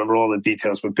 I don't remember all the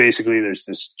details, but basically there's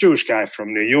this Jewish guy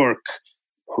from New York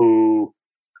who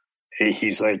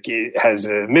he's like, he has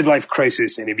a midlife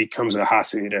crisis and he becomes a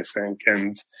Hasid, I think,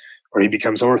 or he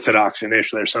becomes Orthodox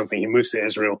initially or something. He moves to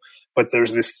Israel, but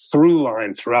there's this through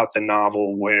line throughout the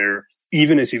novel where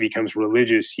even as he becomes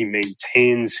religious, he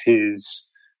maintains his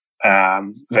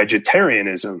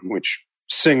vegetarianism, which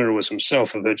Singer was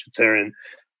himself a vegetarian,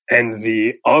 and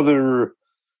the other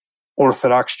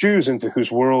Orthodox Jews into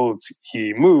whose world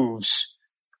he moves,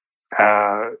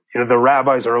 the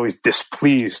rabbis are always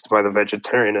displeased by the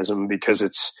vegetarianism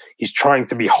because he's trying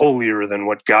to be holier than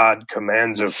what God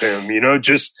commands of him.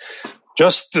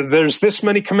 Just there's this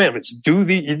many commandments.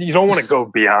 You don't want to go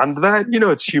beyond that.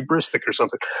 It's hubristic or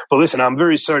something. But listen, I'm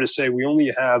very sorry to say we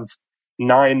only have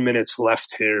 9 minutes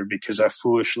left here because I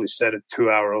foolishly set a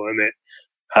 2-hour limit.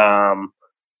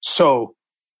 So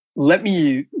let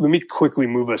me quickly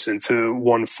move us into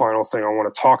one final thing I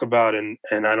want to talk about, and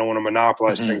I don't want to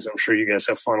monopolize things. I'm sure you guys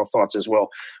have final thoughts as well.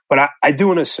 But I do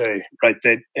want to say, right,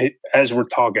 that as we're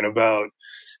talking about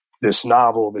this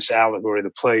novel, this allegory,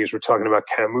 the plagues, we're talking about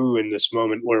Camus in this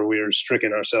moment where we are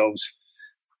stricken ourselves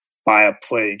by a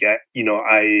plague.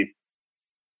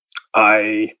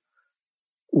 I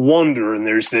wonder, and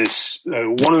there's this,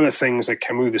 one of the things that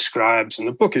Camus describes in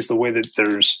the book is the way that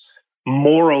there's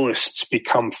moralists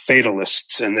become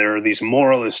fatalists, and there are these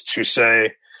moralists who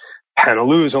say,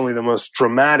 Panaloo is only the most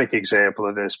dramatic example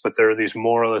of this, but there are these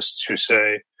moralists who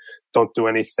say, don't do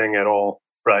anything at all,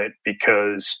 right?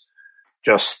 Because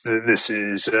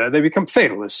they become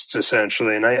fatalists,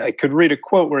 essentially. And I could read a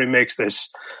quote where he makes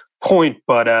this point,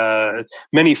 but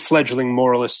many fledgling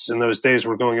moralists in those days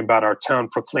were going about our town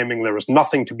proclaiming there was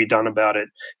nothing to be done about it,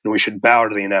 and we should bow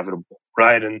to the inevitable,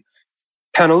 right? And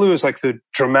Panaloo is like the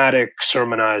dramatic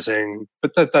sermonizing,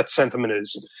 but that sentiment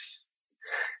is.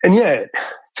 And yet,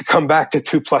 to come back to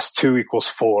 2 + 2 =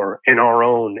 4 in our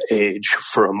own age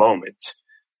for a moment,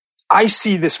 I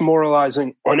see this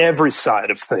moralizing on every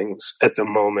side of things at the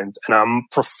moment, and I'm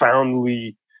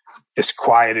profoundly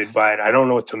disquieted by it. I don't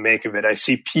know what to make of it. I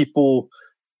see people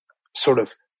sort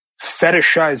of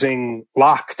fetishizing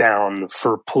lockdown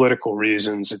for political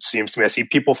reasons, it seems to me. I see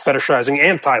people fetishizing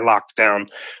anti-lockdown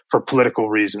for political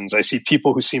reasons. I see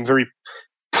people who seem very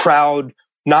proud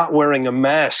not wearing a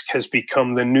mask has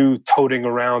become the new toting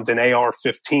around an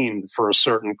AR-15 for a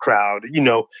certain crowd,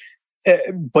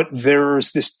 but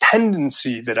there's this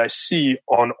tendency that I see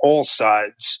on all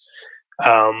sides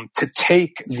to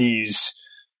take these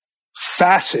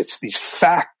facets, these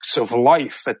facts of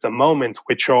life at the moment,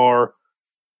 which are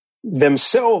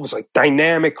themselves like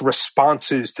dynamic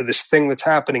responses to this thing that's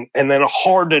happening, and then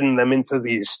harden them into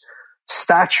these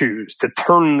statues, to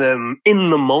turn them in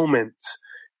the moment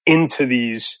into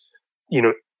these,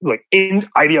 like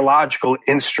ideological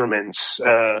instruments.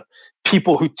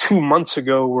 People who 2 months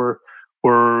ago were,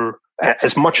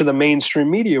 as much of the mainstream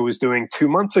media was doing 2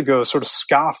 months ago, sort of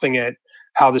scoffing at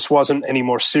how this wasn't any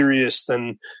more serious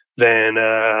than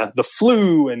the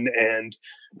flu, and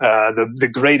the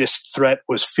greatest threat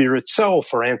was fear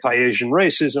itself, or anti-Asian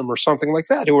racism, or something like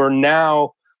that, who are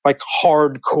now like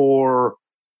hardcore,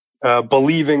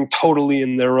 believing totally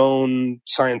in their own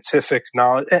scientific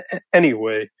knowledge.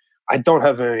 Anyway, I don't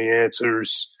have any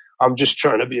answers. I'm just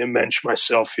trying to be a mensch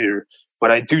myself here, but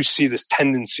I do see this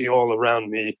tendency all around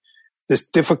me, this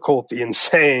difficulty in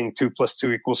saying 2 +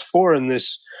 2 = 4, and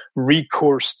this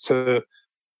recourse to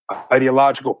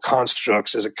ideological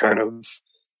constructs as a kind of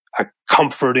a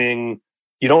comforting.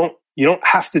 You don't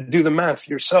have to do the math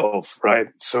yourself, right?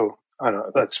 So I don't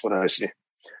know. That's what I see.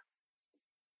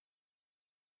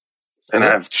 And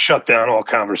I've shut down all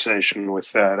conversation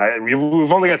with that.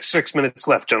 We've only got 6 minutes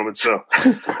left, gentlemen, so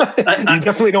you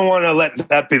definitely don't want to let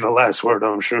that be the last word,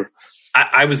 I'm sure.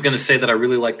 I was going to say that I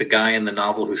really like the guy in the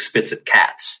novel who spits at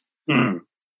cats. Mm.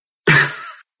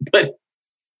 But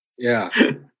yeah.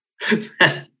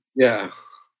 Yeah.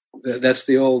 That's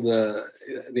the old,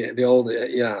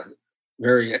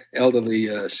 very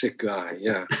elderly, sick guy.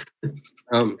 Yeah.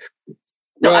 No,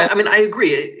 I mean, I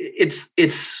agree.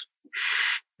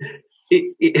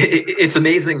 It's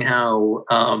amazing how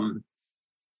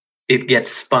it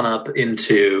gets spun up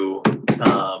into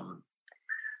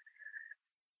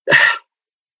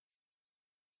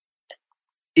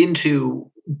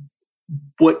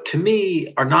what to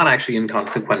me are not actually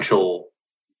inconsequential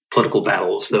political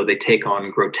battles, though they take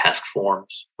on grotesque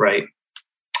forms, right?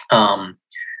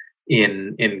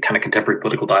 In kind of contemporary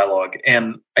political dialogue.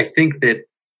 And I think that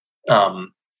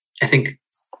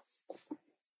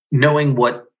knowing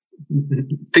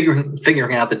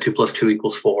figuring out that 2 + 2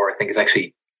 = 4, I think, is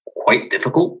actually quite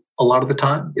difficult a lot of the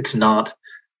time. It's not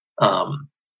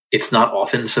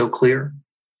often so clear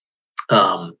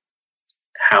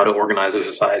how to organize a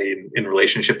society in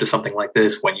relationship to something like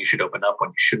this, when you should open up,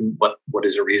 when you shouldn't, what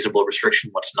is a reasonable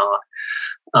restriction, what's not.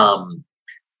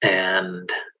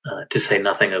 And to say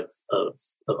nothing of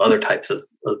other types of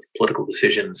political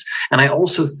decisions. And I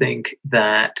also think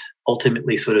that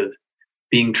ultimately sort of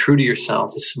being true to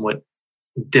yourself is somewhat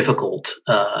difficult.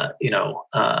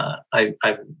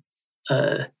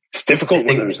 It's difficult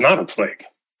when there's not a plague.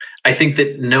 I think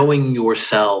that knowing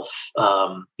yourself,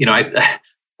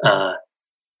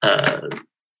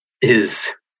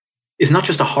 is not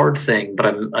just a hard thing, but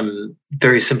I'm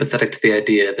very sympathetic to the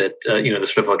idea that the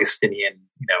sort of Augustinian,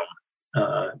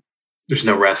 there's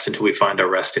no rest until we find our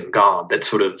rest in God. That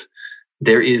sort of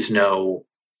there is no.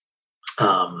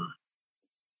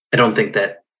 I don't think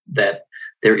that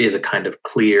there is a kind of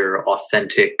clear,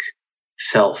 authentic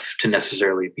self to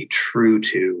necessarily be true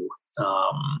to.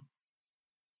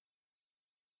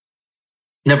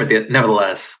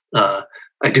 Nevertheless,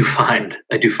 I do find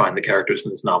the characters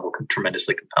in this novel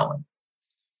tremendously compelling.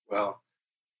 Well,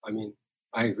 I mean,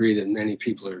 I agree that many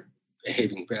people are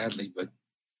behaving badly, but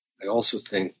I also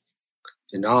think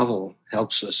the novel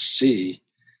helps us see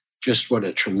just what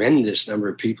a tremendous number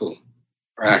of people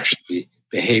are actually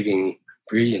behaving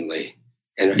brilliantly.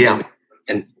 And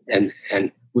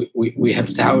we have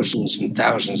thousands and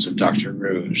thousands of Dr.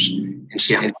 Roos.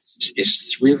 And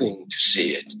it's thrilling to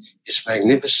see it. It's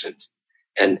magnificent.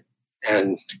 And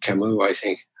Camus, I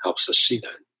think, helps us see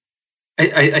that.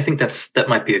 I think that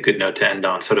might be a good note to end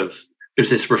on. Sort of, there's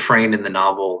this refrain in the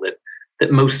novel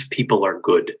that most people are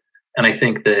good, and I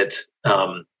think that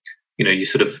you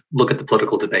sort of look at the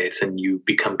political debates and you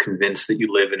become convinced that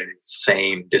you live in an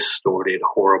insane, distorted,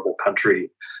 horrible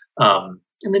country, and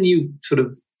then you sort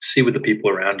of see what the people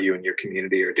around you and your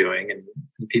community are doing, and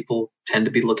people tend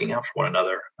to be looking out for one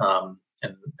another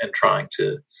and trying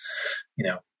to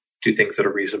do things that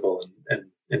are reasonable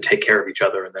and take care of each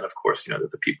other. And then, of course, that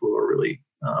the people who are really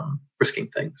risking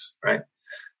things, right?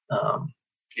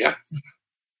 Yeah.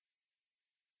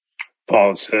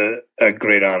 Paul, it's a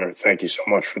great honor. Thank you so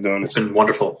much for doing this. It's been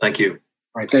wonderful. Thank you.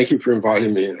 All right. Thank you for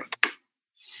inviting me.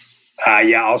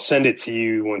 I'll send it to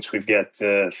you once we've got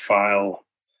the file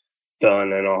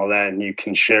done and all that, and you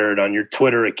can share it on your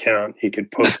Twitter account. You could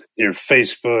post it to your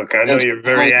Facebook. I know you're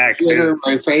very active. Twitter,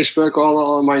 my Facebook,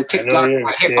 all my TikTok,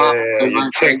 my hip hop, your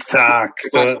TikTok.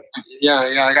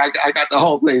 I got the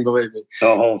whole thing. Believe me,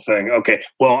 the whole thing. Okay.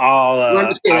 Well, I will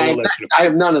let you know. I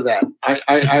have none of that.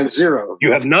 I have zero.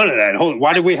 You have none of that.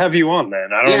 Why did we have you on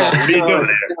then? I don't know. What are you doing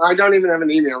there? I don't even have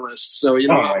an email list, so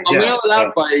I'll mail it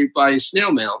out by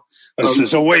snail mail. This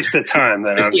is a waste of time.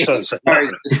 Then I'm so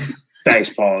sorry. Thanks,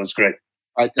 Paul. It was great.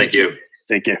 All right, Thank you.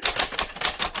 Take care.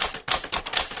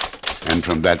 And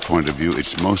from that point of view,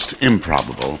 it's most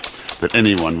improbable that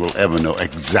anyone will ever know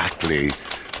exactly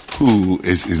who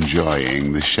is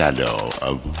enjoying the shadow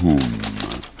of whom.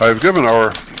 I've given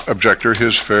our objector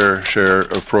his fair share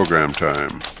of program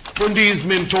time. When these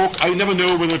men talk, I never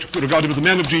know whether to regard him as a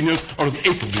man of genius or as an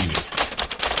ape of genius.